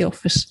middle of the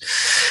office.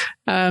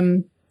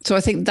 So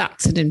I think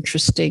that's an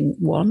interesting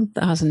one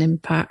that has an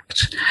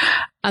impact.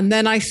 And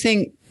then I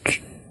think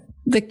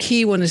the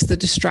key one is the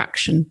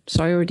distraction.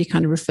 So I already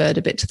kind of referred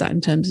a bit to that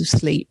in terms of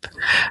sleep,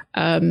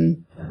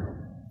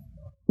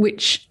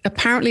 which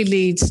apparently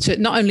leads to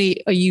not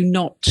only are you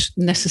not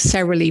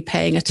necessarily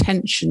paying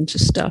attention to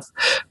stuff,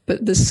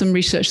 but there's some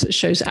research that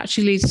shows it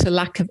actually leads to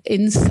lack of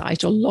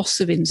insight or loss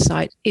of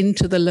insight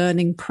into the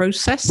learning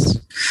process.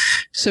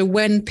 So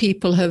when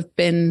people have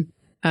been,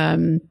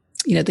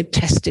 they've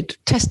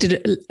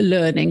tested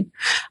learning,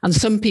 and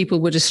some people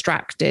were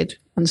distracted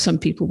and some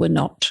people were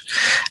not.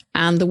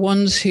 And the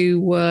ones who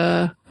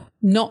were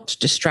not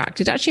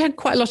distracted actually had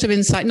quite a lot of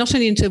insight, not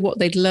only into what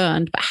they'd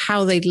learned, but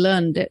how they'd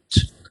learned it,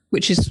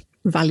 which is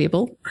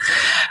valuable.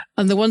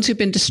 And the ones who've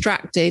been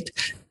distracted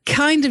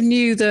kind of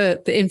knew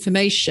the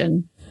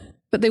information,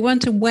 but they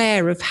weren't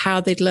aware of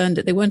how they'd learned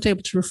it. They weren't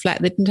able to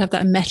reflect. They didn't have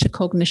that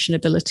metacognition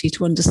ability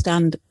to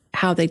understand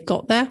how they'd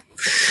got there.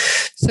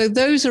 So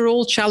those are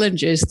all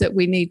challenges that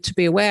we need to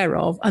be aware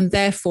of and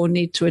therefore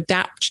need to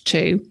adapt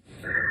to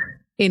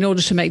in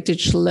order to make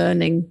digital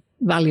learning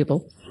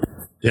valuable.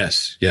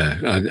 Yes, yeah,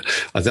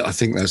 I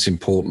think that's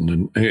important.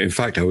 And in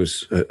fact, I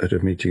was at a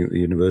meeting at the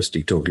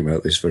university talking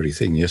about this very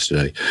thing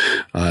yesterday.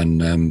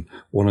 And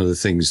one of the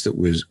things that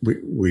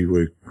we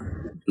were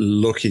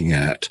looking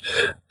at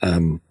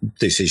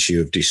this issue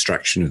of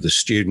distraction of the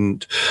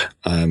student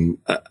and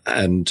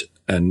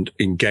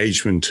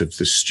engagement of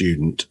the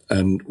student.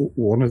 And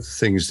one of the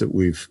things that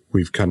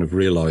we've kind of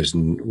realized,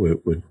 and we're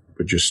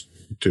just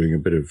doing a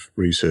bit of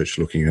research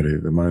looking at it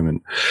at the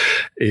moment,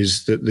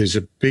 is that there's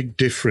a big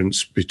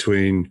difference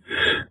between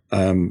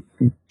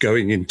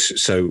going into,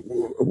 so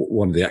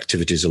one of the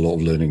activities a lot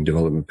of learning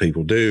development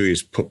people do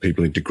is put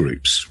people into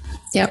groups.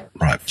 Yep.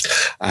 Right.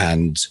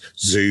 And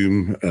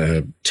Zoom,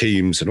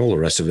 Teams, and all the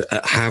rest of it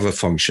have a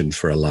function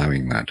for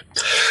allowing that.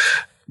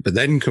 But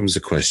then comes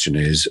the question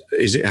is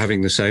it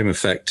having the same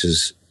effect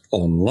as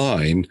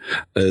online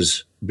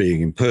as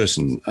being in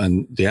person?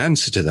 And the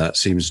answer to that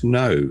seems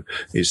no.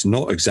 It's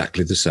not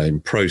exactly the same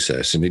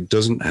process, and it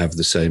doesn't have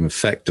the same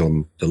effect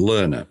on the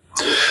learner.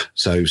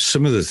 So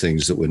some of the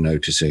things that we're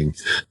noticing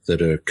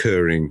that are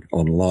occurring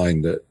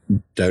online that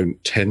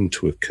don't tend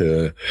to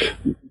occur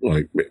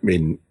like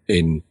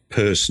in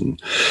person.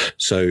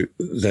 So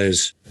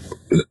there's,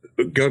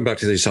 going back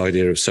to this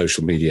idea of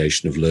social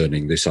mediation of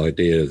learning, this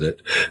idea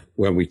that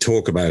when we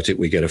talk about it,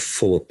 we get a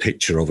fuller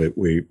picture of it.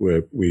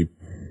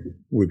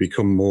 We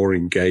become more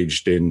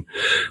engaged in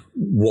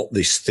what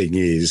this thing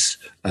is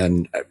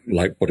and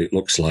like what it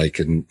looks like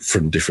and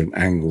from different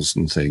angles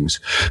and things.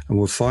 And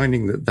we're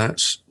finding that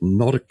that's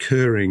not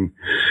occurring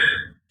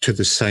to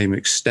the same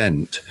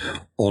extent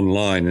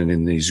online and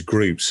in these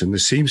groups. And there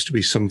seems to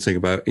be something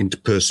about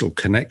interpersonal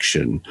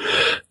connection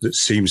that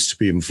seems to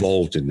be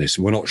involved in this.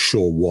 And we're not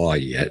sure why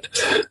yet.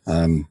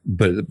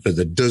 But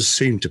there does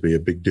seem to be a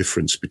big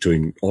difference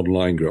between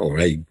online, or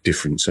a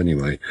difference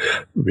anyway,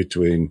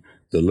 between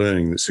the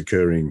learning that's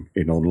occurring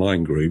in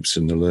online groups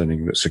and the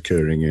learning that's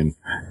occurring in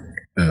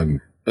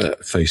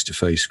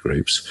face-to-face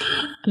groups.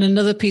 And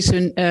another piece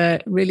of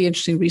really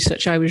interesting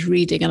research I was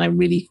reading, and I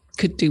really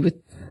could do with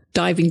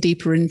diving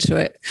deeper into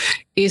it,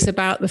 is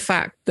about the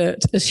fact that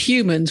as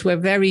humans, we're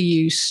very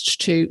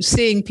used to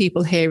seeing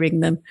people, hearing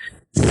them,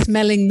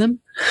 smelling them,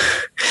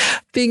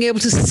 being able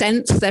to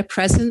sense their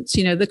presence,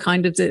 the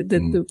kind of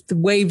the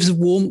waves of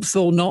warmth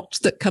or not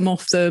that come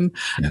off them,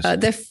 yes.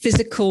 Their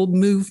physical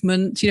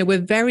movement, we're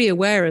very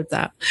aware of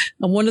that.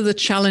 And one of the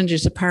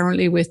challenges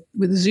apparently with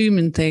Zoom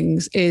and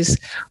things is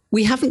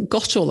we haven't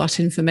got all that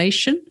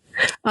information.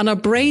 And our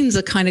brains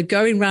are kind of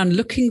going around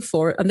looking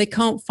for it and they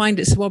can't find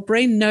it. So our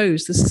brain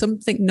knows there's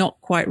something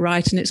not quite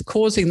right. And it's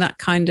causing that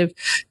kind of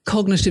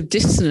cognitive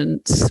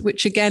dissonance,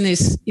 which again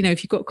is,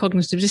 if you've got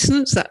cognitive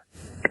dissonance, that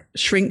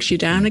shrinks you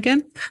down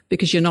again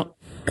because you're not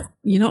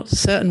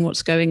certain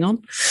what's going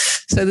on.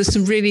 So there's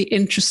some really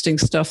interesting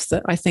stuff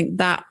that I think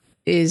that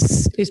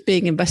is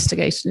being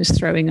investigated and is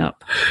throwing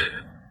up.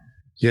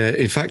 Yeah,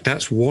 in fact,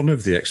 that's one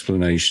of the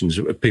explanations.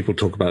 People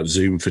talk about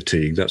Zoom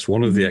fatigue. That's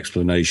one of the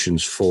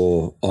explanations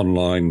for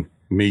online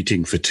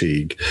meeting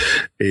fatigue,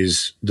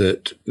 is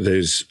that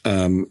there's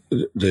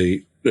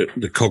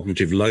the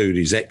cognitive load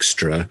is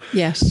extra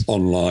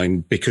online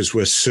because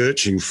we're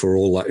searching for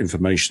all that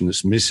information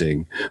that's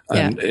missing,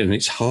 and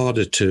it's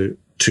harder to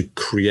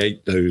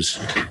create those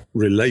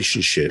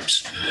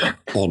relationships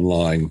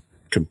online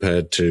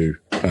compared to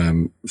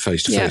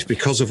face-to-face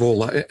because of all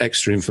that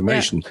extra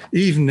information.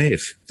 Even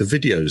if the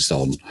video's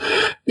on,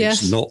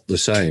 it's not the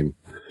same.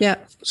 Yeah.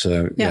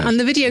 So and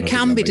the video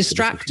can be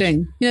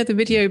distracting. The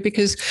video,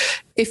 because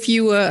if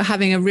you were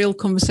having a real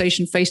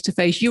conversation face to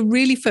face, you're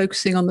really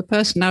focusing on the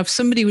person. Now, if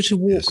somebody were to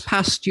walk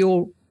past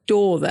your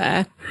door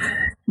there,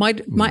 my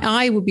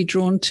eye would be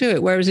drawn to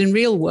it. Whereas in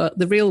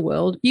the real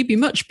world, you'd be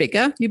much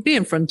bigger. You'd be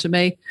in front of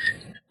me,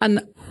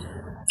 and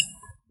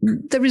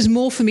there is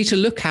more for me to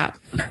look at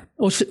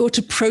or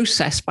to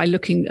process by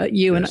looking at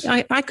you. And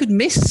I could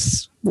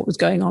miss what was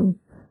going on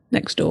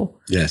next door.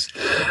 Yes.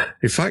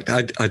 In fact,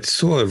 I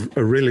saw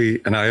a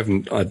really, and I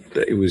haven't,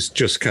 it was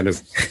just kind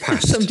of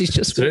passed. Somebody's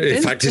just walked in.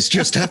 In fact, it's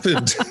just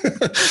happened.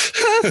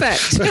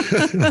 Perfect.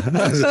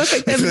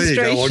 Perfect demonstration.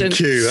 There you go, on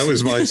cue. That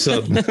was my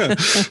son.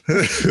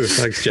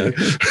 Thanks, Joe.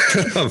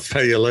 I'll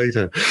pay you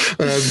later.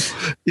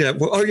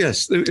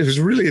 It was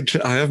really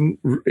interesting.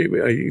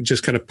 It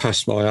just kind of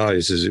passed my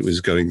eyes as it was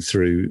going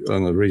through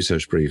on the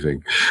research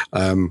briefing.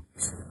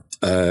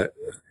 I've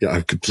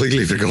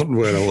completely forgotten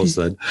where I was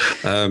then.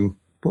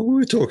 What were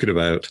we talking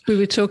about? We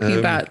were talking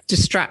about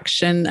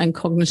distraction and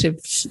cognitive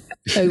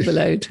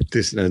overload.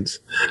 Dissonance.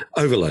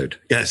 Overload.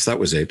 Yes, that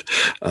was it.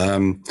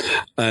 And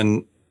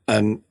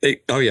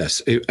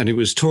it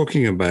was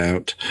talking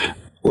about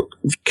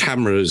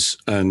cameras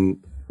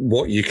and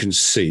what you can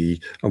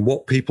see and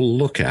what people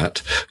look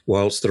at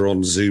whilst they're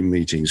on Zoom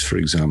meetings, for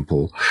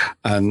example.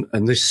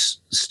 And this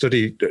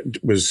study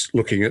was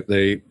looking at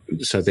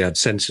so they had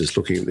sensors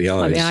looking at the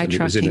eyes, and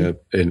it was in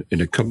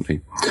a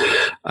company.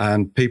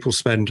 And people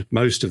spend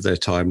most of their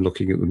time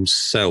looking at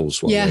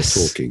themselves while they're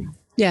talking.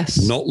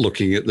 Yes. Not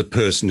looking at the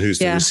person who's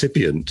the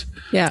recipient.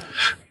 Yeah.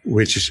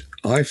 Which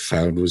I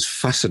found was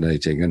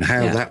fascinating, and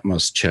how that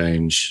must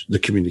change the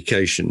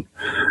communication.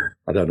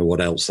 I don't know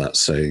what else that's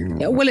saying.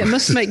 Well, it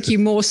must make you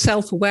more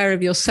self-aware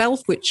of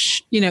yourself,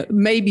 which,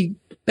 may be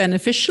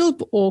beneficial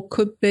or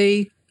could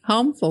be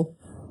harmful.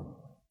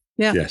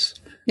 Yeah. Yes.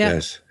 Yeah.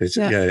 Yes. It's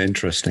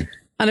interesting.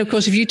 And of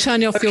course, if you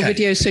turn off your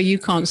video so you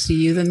can't see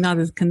you, then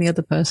neither can the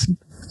other person.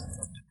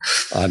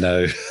 I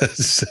know.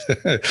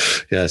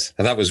 Yes.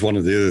 And that was one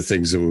of the other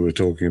things that we were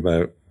talking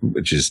about,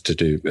 which is to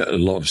do. A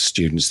lot of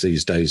students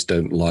these days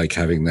don't like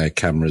having their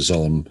cameras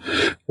on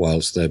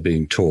whilst they're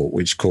being taught,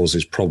 which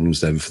causes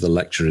problems then for the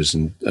lecturers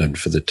and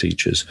for the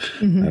teachers,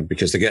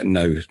 because they get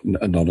none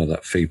of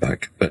that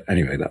feedback. But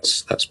anyway,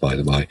 that's by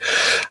the by.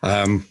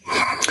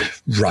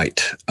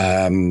 Right.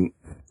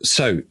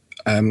 So,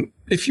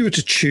 if you were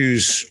to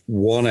choose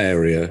one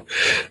area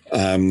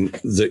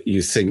that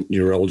you think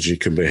neurology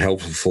can be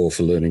helpful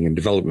for learning and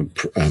development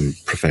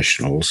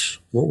professionals,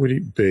 what would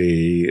it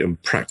be,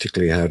 and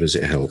practically how does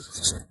it help?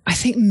 I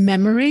think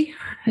memory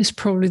is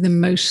probably the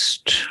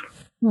most.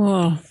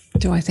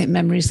 Do I think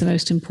memory is the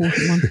most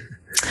important one?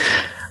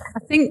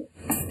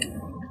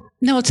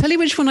 I'll tell you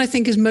which one I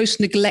think is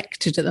most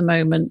neglected at the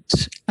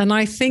moment. And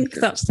I think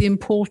that's the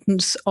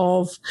importance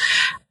of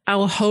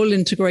our whole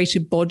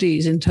integrated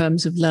bodies in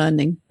terms of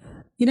learning.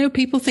 You know,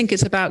 people think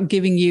it's about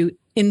giving you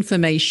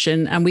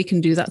information, and we can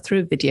do that through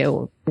a video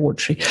or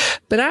auditory.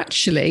 But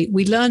actually,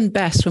 we learn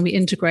best when we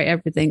integrate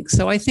everything.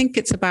 So I think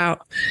it's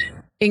about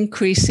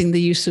increasing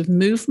the use of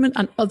movement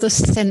and other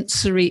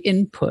sensory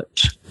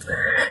input.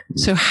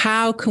 So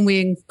how can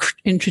we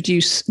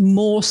introduce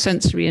more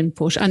sensory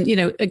input? And, you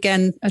know,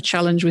 again, a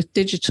challenge with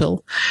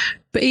digital,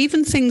 but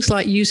even things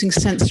like using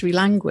sensory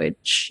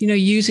language, you know,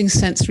 using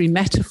sensory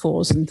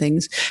metaphors and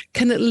things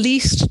can at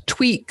least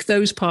tweak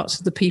those parts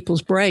of the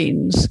people's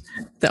brains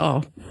that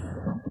are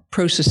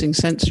processing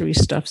sensory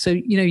stuff. So,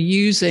 you know,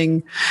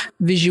 using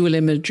visual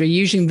imagery,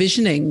 using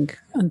visioning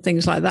and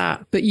things like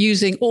that, but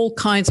using all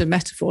kinds of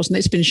metaphors. And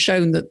it's been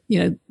shown that, you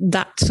know,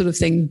 that sort of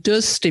thing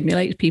does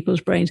stimulate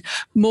people's brains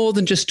more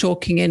than just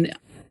talking in,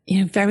 you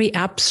know, very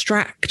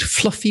abstract,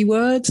 fluffy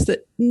words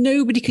that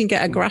nobody can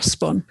get a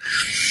grasp on.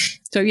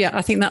 So, yeah,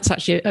 I think that's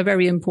actually a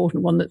very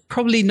important one that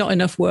probably not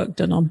enough work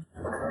done on.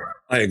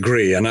 I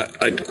agree. And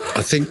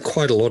I think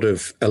quite a lot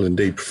of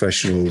L&D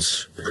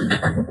professionals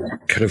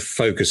kind of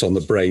focus on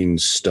the brain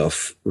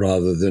stuff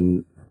rather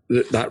than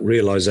that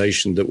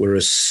realization that we're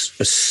a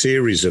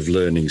series of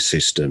learning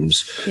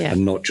systems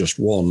and not just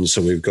one.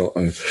 So we've got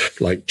going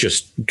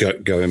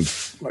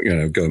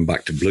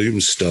back to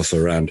Bloom's stuff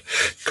around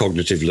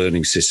cognitive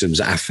learning systems,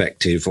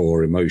 affective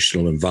or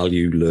emotional and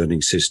value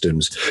learning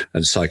systems,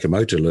 and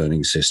psychomotor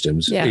learning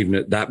systems. Yeah. Even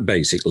at that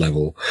basic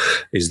level,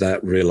 is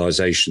that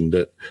realization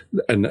that,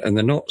 and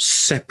they're not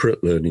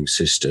separate learning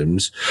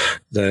systems,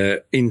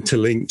 they're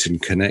interlinked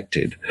and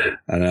connected.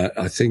 And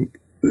I think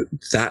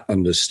that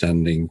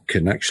understanding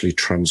can actually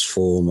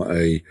transform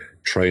a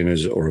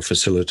trainer's or a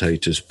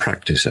facilitator's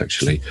practice,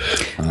 actually.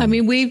 I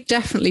mean, we've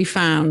definitely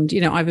found,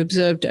 you know, I've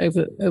observed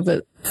over, I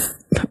was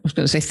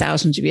going to say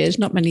thousands of years,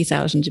 not many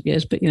thousands of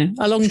years, but, you know,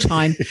 a long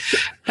time.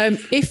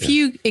 If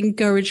you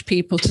encourage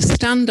people to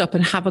stand up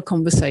and have a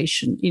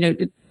conversation, you know,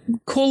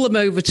 call them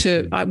over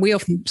to, we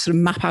often sort of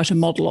map out a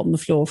model on the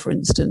floor, for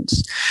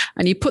instance,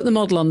 and you put the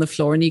model on the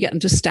floor and you get them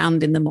to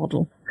stand in the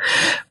model.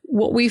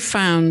 What we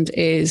found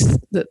is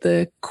that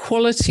the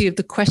quality of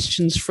the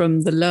questions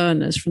from the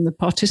learners, from the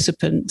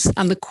participants,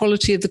 and the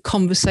quality of the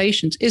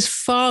conversations is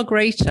far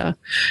greater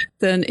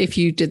than if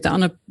you did that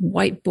on a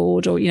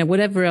whiteboard or, you know,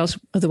 whatever else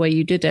other way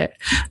you did it.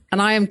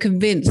 And I am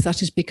convinced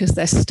that is because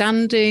they're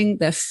standing,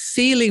 they're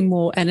feeling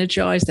more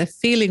energized, they're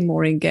feeling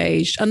more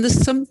engaged, and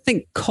there's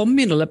something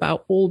communal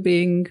about all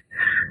doing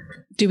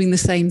the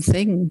same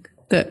thing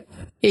that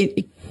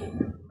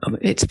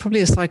it's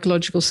probably a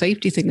psychological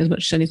safety thing as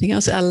much as anything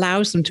else. It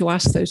allows them to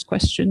ask those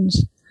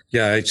questions.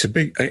 Yeah, it's a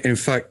big, in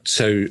fact,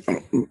 so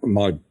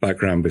my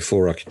background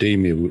before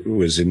academia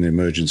was in the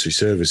emergency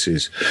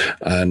services,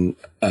 and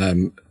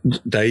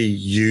they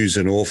use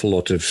an awful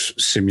lot of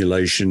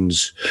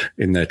simulations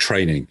in their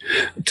training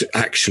to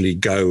actually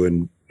go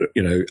and,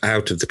 you know,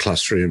 out of the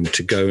classroom,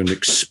 to go and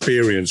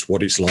experience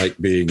what it's like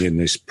being in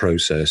this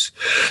process,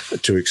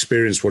 to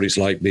experience what it's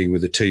like being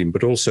with a team,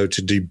 but also to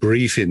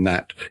debrief in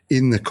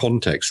the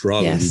context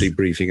rather than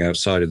debriefing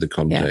outside of the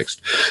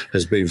context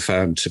has been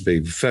found to be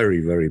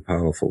very, very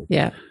powerful.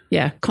 Yeah.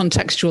 Yeah.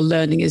 Contextual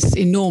learning is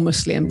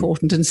enormously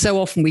important. And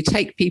so often we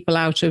take people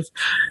out of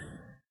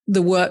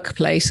the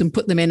workplace and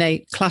put them in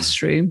a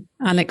classroom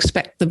and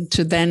expect them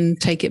to then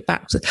take it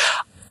back to.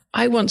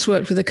 I once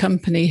worked with a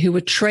company who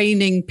were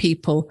training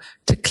people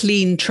to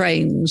clean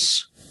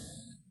trains,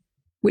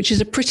 which is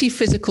a pretty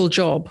physical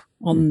job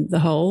on the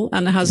whole,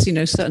 and it has, you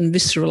know, certain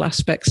visceral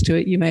aspects to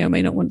it you may or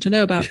may not want to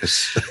know about.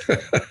 Yes.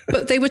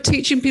 But they were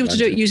teaching people to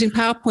do it using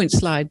PowerPoint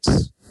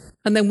slides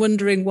and then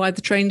wondering why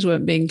the trains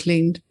weren't being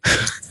cleaned.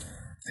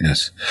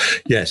 Yes.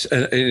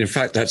 And in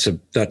fact, that's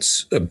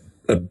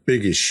a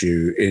big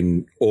issue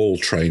in all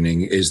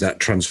training, is that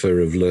transfer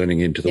of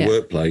learning into the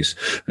workplace.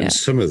 And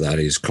some of that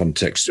is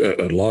context,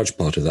 a large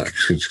part of that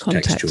is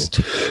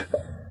contextual.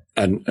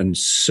 And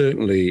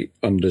certainly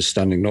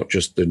understanding not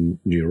just the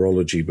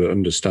neurology, but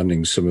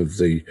understanding some of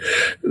the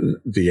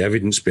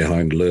evidence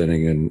behind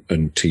learning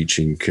and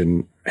teaching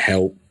can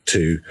help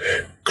to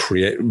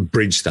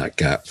bridge that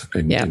gap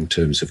in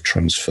terms of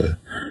transfer.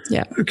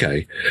 Yeah.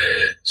 Okay.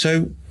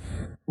 So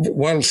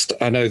whilst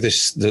I know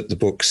that the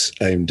book's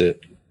aimed at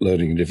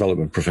learning and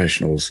development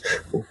professionals,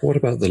 what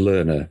about the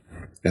learner?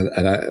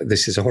 And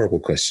this is a horrible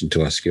question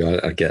to ask you,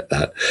 I get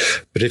that.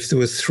 But if there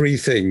were three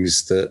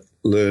things that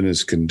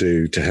learners can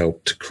do to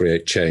help to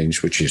create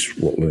change, which is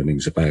what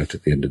learning's about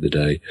at the end of the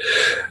day,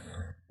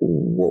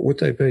 what would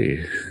they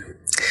be?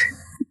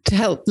 To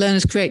help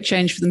learners create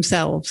change for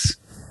themselves?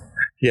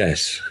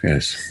 Yes.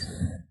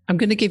 I'm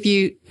going to give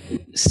you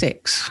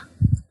 6,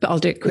 but I'll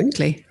do it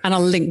quickly and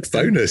I'll link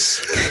them.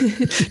 Bonus.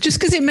 Just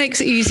because it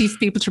makes it easy for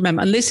people to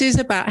remember. And this is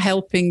about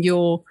helping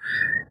your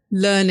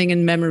learning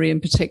and memory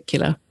in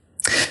particular.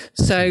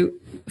 So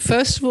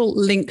first of all,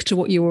 link to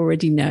what you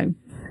already know.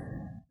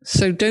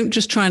 So don't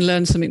just try and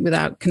learn something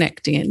without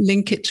connecting it.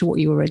 Link it to what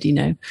you already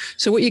know.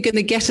 So what you're going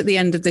to get at the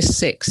end of this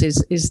 6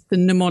 is the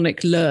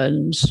mnemonic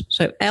learns.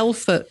 So L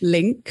for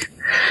link,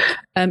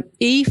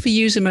 E for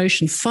use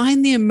emotion.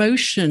 Find the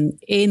emotion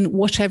in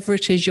whatever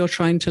it is you're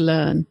trying to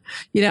learn.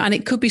 And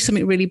it could be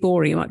something really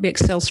boring. It might be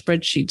Excel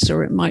spreadsheets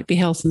or it might be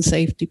health and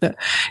safety. But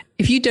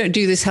if you don't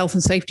do this health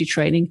and safety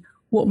training,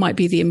 what might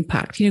be the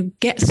impact?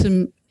 Get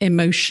some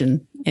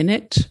emotion in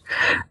it.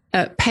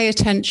 Pay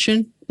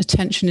attention.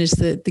 Attention is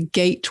the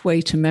gateway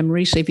to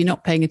memory. So if you're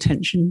not paying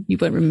attention, you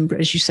won't remember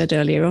it, as you said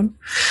earlier on.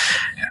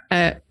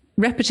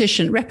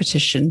 Repetition.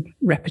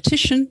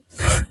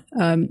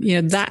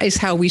 That is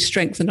how we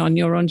strengthen our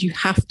neurons. You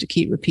have to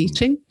keep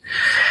repeating.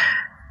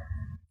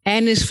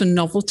 N is for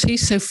novelty.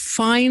 So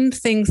find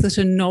things that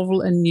are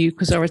novel and new,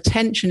 because our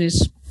attention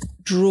is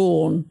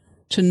drawn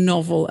to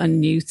novel and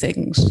new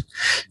things.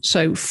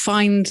 So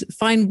find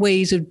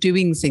ways of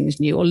doing things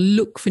new, or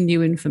look for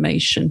new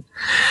information.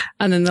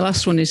 And then the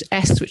last one is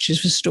S, which is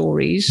for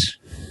stories.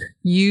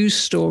 Use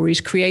stories,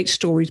 create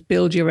stories,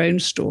 build your own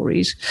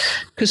stories,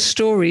 because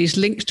stories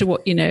link to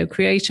what you know,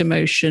 create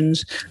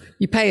emotions.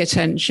 You pay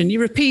attention, you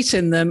repeat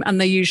in them, and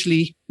they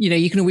usually,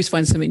 you can always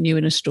find something new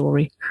in a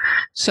story.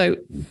 So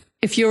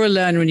if you're a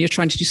learner and you're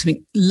trying to do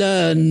something,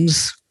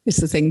 learns is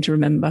the thing to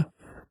remember.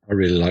 I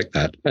really like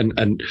that.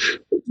 And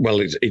well,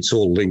 it's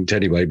all linked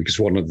anyway, because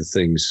one of the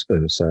things,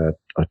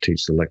 I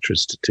teach the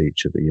lecturers to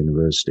teach at the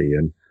university,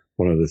 and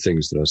one of the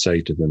things that I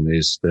say to them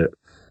is that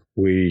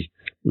we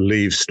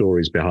leave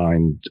stories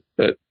behind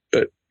at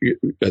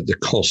the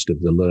cost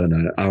of the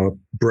learner. Our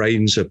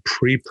brains are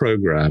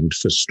pre-programmed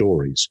for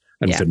stories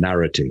and for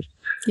narrative.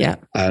 Yeah.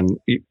 And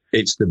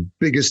it's the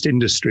biggest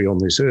industry on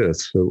this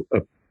earth for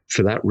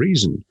that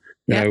reason.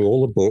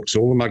 All the books,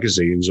 all the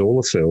magazines,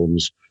 all the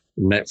films,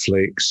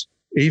 Netflix,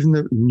 even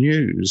the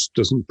news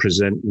doesn't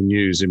present the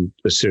news in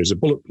a series of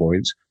bullet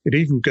points. It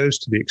even goes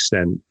to the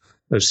extent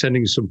of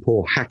sending some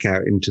poor hack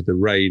out into the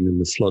rain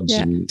and the floods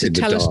in the dark. To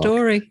tell a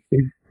story.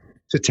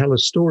 To tell a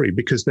story,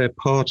 because they're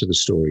part of the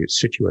story. It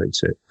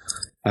situates it.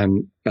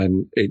 And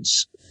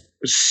it's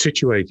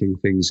situating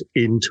things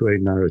into a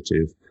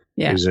narrative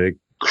is a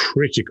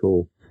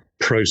critical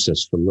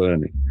process for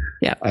learning.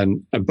 Yeah.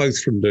 And both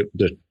from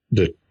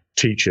the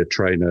teacher,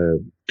 trainer,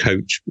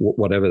 coach,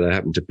 whatever they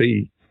happen to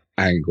be,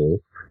 angle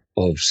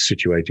of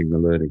situating the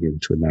learning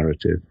into a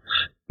narrative,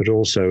 but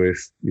also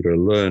if you're a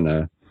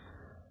learner,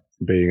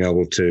 being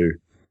able to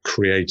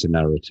create a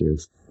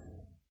narrative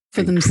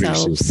for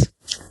themselves.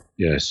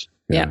 Yes.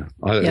 Yeah.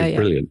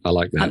 Brilliant. I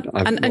like that.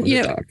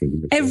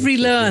 And every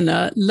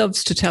learner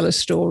loves to tell a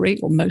story,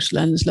 or most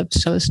learners love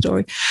to tell a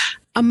story.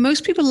 And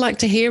most people like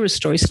to hear a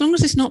story, as long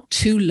as it's not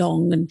too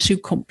long and too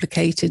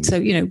complicated.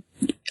 So,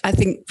 I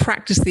think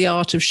practice the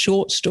art of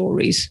short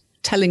stories,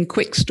 telling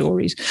quick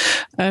stories.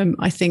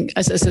 I think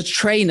as a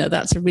trainer,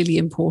 that's a really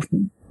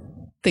important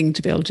thing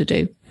to be able to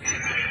do.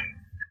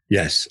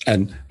 Yes.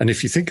 And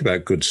if you think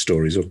about good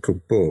stories or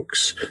good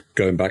books,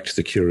 going back to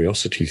the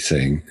curiosity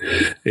thing,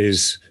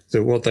 is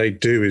that what they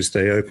do is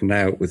they open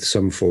out with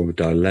some form of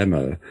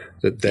dilemma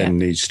that then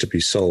needs to be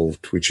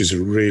solved, which is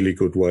a really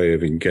good way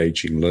of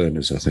engaging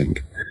learners, I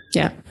think.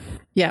 Yeah.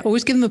 Yeah.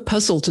 Always give them a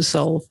puzzle to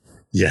solve.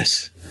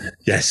 Yes.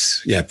 Yeah.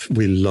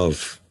 We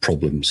love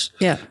problems.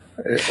 Yeah.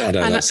 I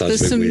know that sounds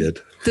a bit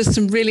weird. There's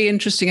some really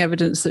interesting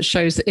evidence that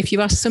shows that if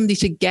you ask somebody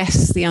to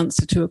guess the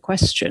answer to a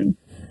question,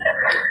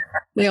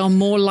 they are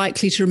more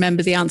likely to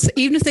remember the answer,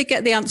 even if they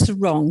get the answer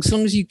wrong, as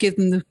long as you give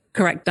them the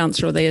correct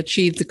answer or they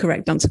achieve the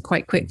correct answer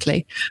quite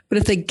quickly. But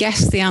if they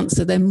guess the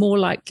answer, they're more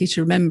likely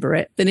to remember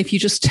it than if you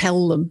just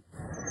tell them.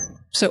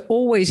 So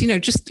always,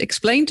 just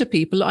explain to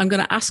people, I'm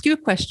going to ask you a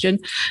question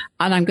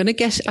and I'm going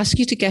to ask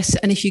you to guess.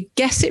 And if you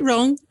guess it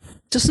wrong,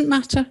 it doesn't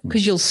matter,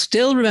 because you'll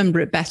still remember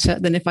it better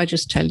than if I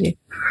just tell you.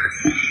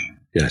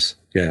 Yes.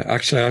 Yeah.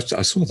 Actually, I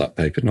saw that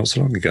paper not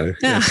so long ago.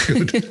 Yeah.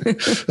 Good.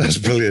 That's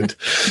brilliant.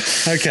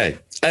 Okay.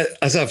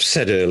 As I've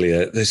said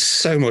earlier, there's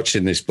so much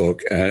in this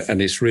book,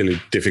 and it's really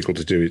difficult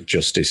to do it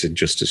justice in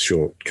just a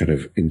short kind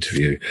of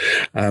interview.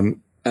 And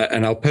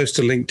I'll post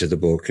a link to the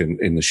book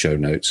in the show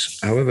notes.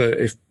 However,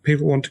 if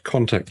people want to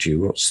contact you,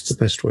 what's the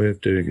best way of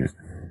doing it?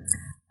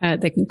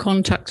 They can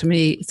contact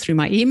me through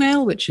my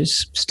email, which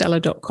is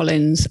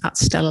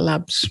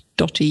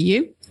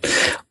stella.collins@stellalabs.eu,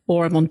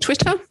 or I'm on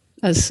Twitter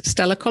as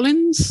Stella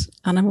Collins,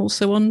 and I'm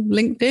also on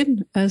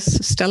LinkedIn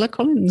as Stella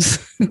Collins.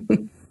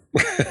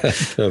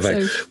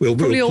 Perfect. So we'll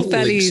probably put all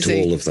fairly links easy.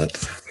 to all of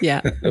that.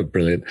 Yeah.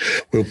 Brilliant.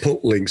 We'll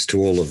put links to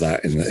all of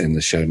that in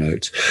the show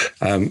notes.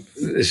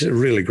 It's a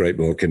really great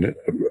book, and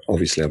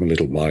obviously I'm a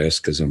little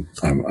biased because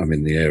I'm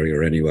in the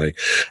area anyway.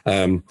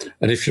 And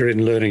if you're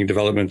in learning and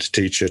development,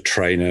 teacher,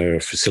 trainer,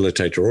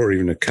 facilitator, or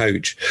even a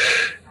coach,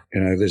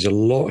 there's a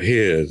lot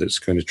here that's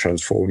going to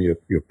transform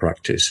your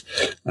practice.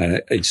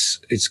 And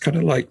it's kind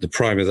of like the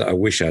primer that I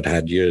wish I'd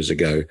had years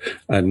ago.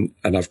 And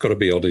I've got to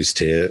be honest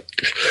here.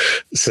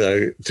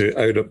 So to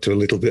own up to a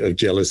little bit of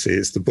jealousy,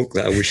 it's the book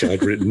that I wish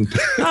I'd written.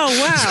 Oh,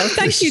 wow.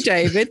 Thank you,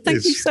 David.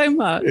 Thank you so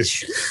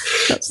much.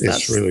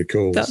 It's really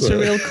cool. That's a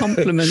real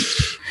compliment.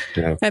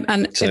 Yeah.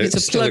 And So if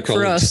it's a plug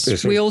for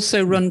us, we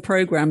also run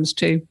programs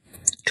too.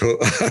 Cool.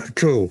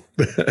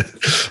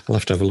 I'll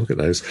have to have a look at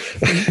those.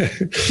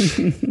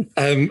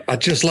 I'd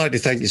just like to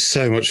thank you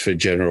so much for your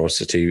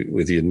generosity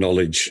with your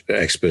knowledge,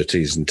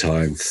 expertise, and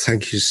time.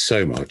 Thank you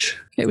so much.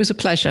 It was a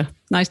pleasure.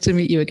 Nice to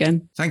meet you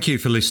again. Thank you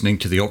for listening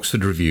to the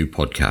Oxford Review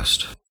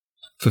podcast.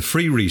 For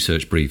free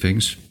research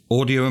briefings,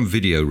 audio and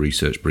video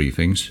research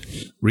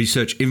briefings,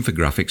 research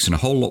infographics, and a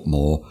whole lot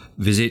more,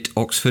 visit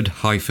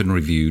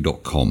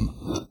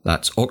oxford-review.com.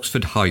 That's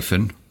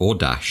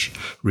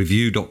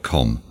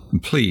oxford-review.com.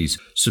 And please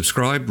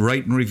subscribe,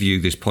 rate and review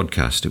this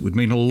podcast. It would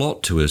mean a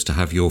lot to us to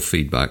have your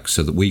feedback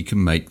so that we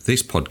can make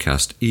this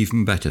podcast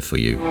even better for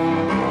you.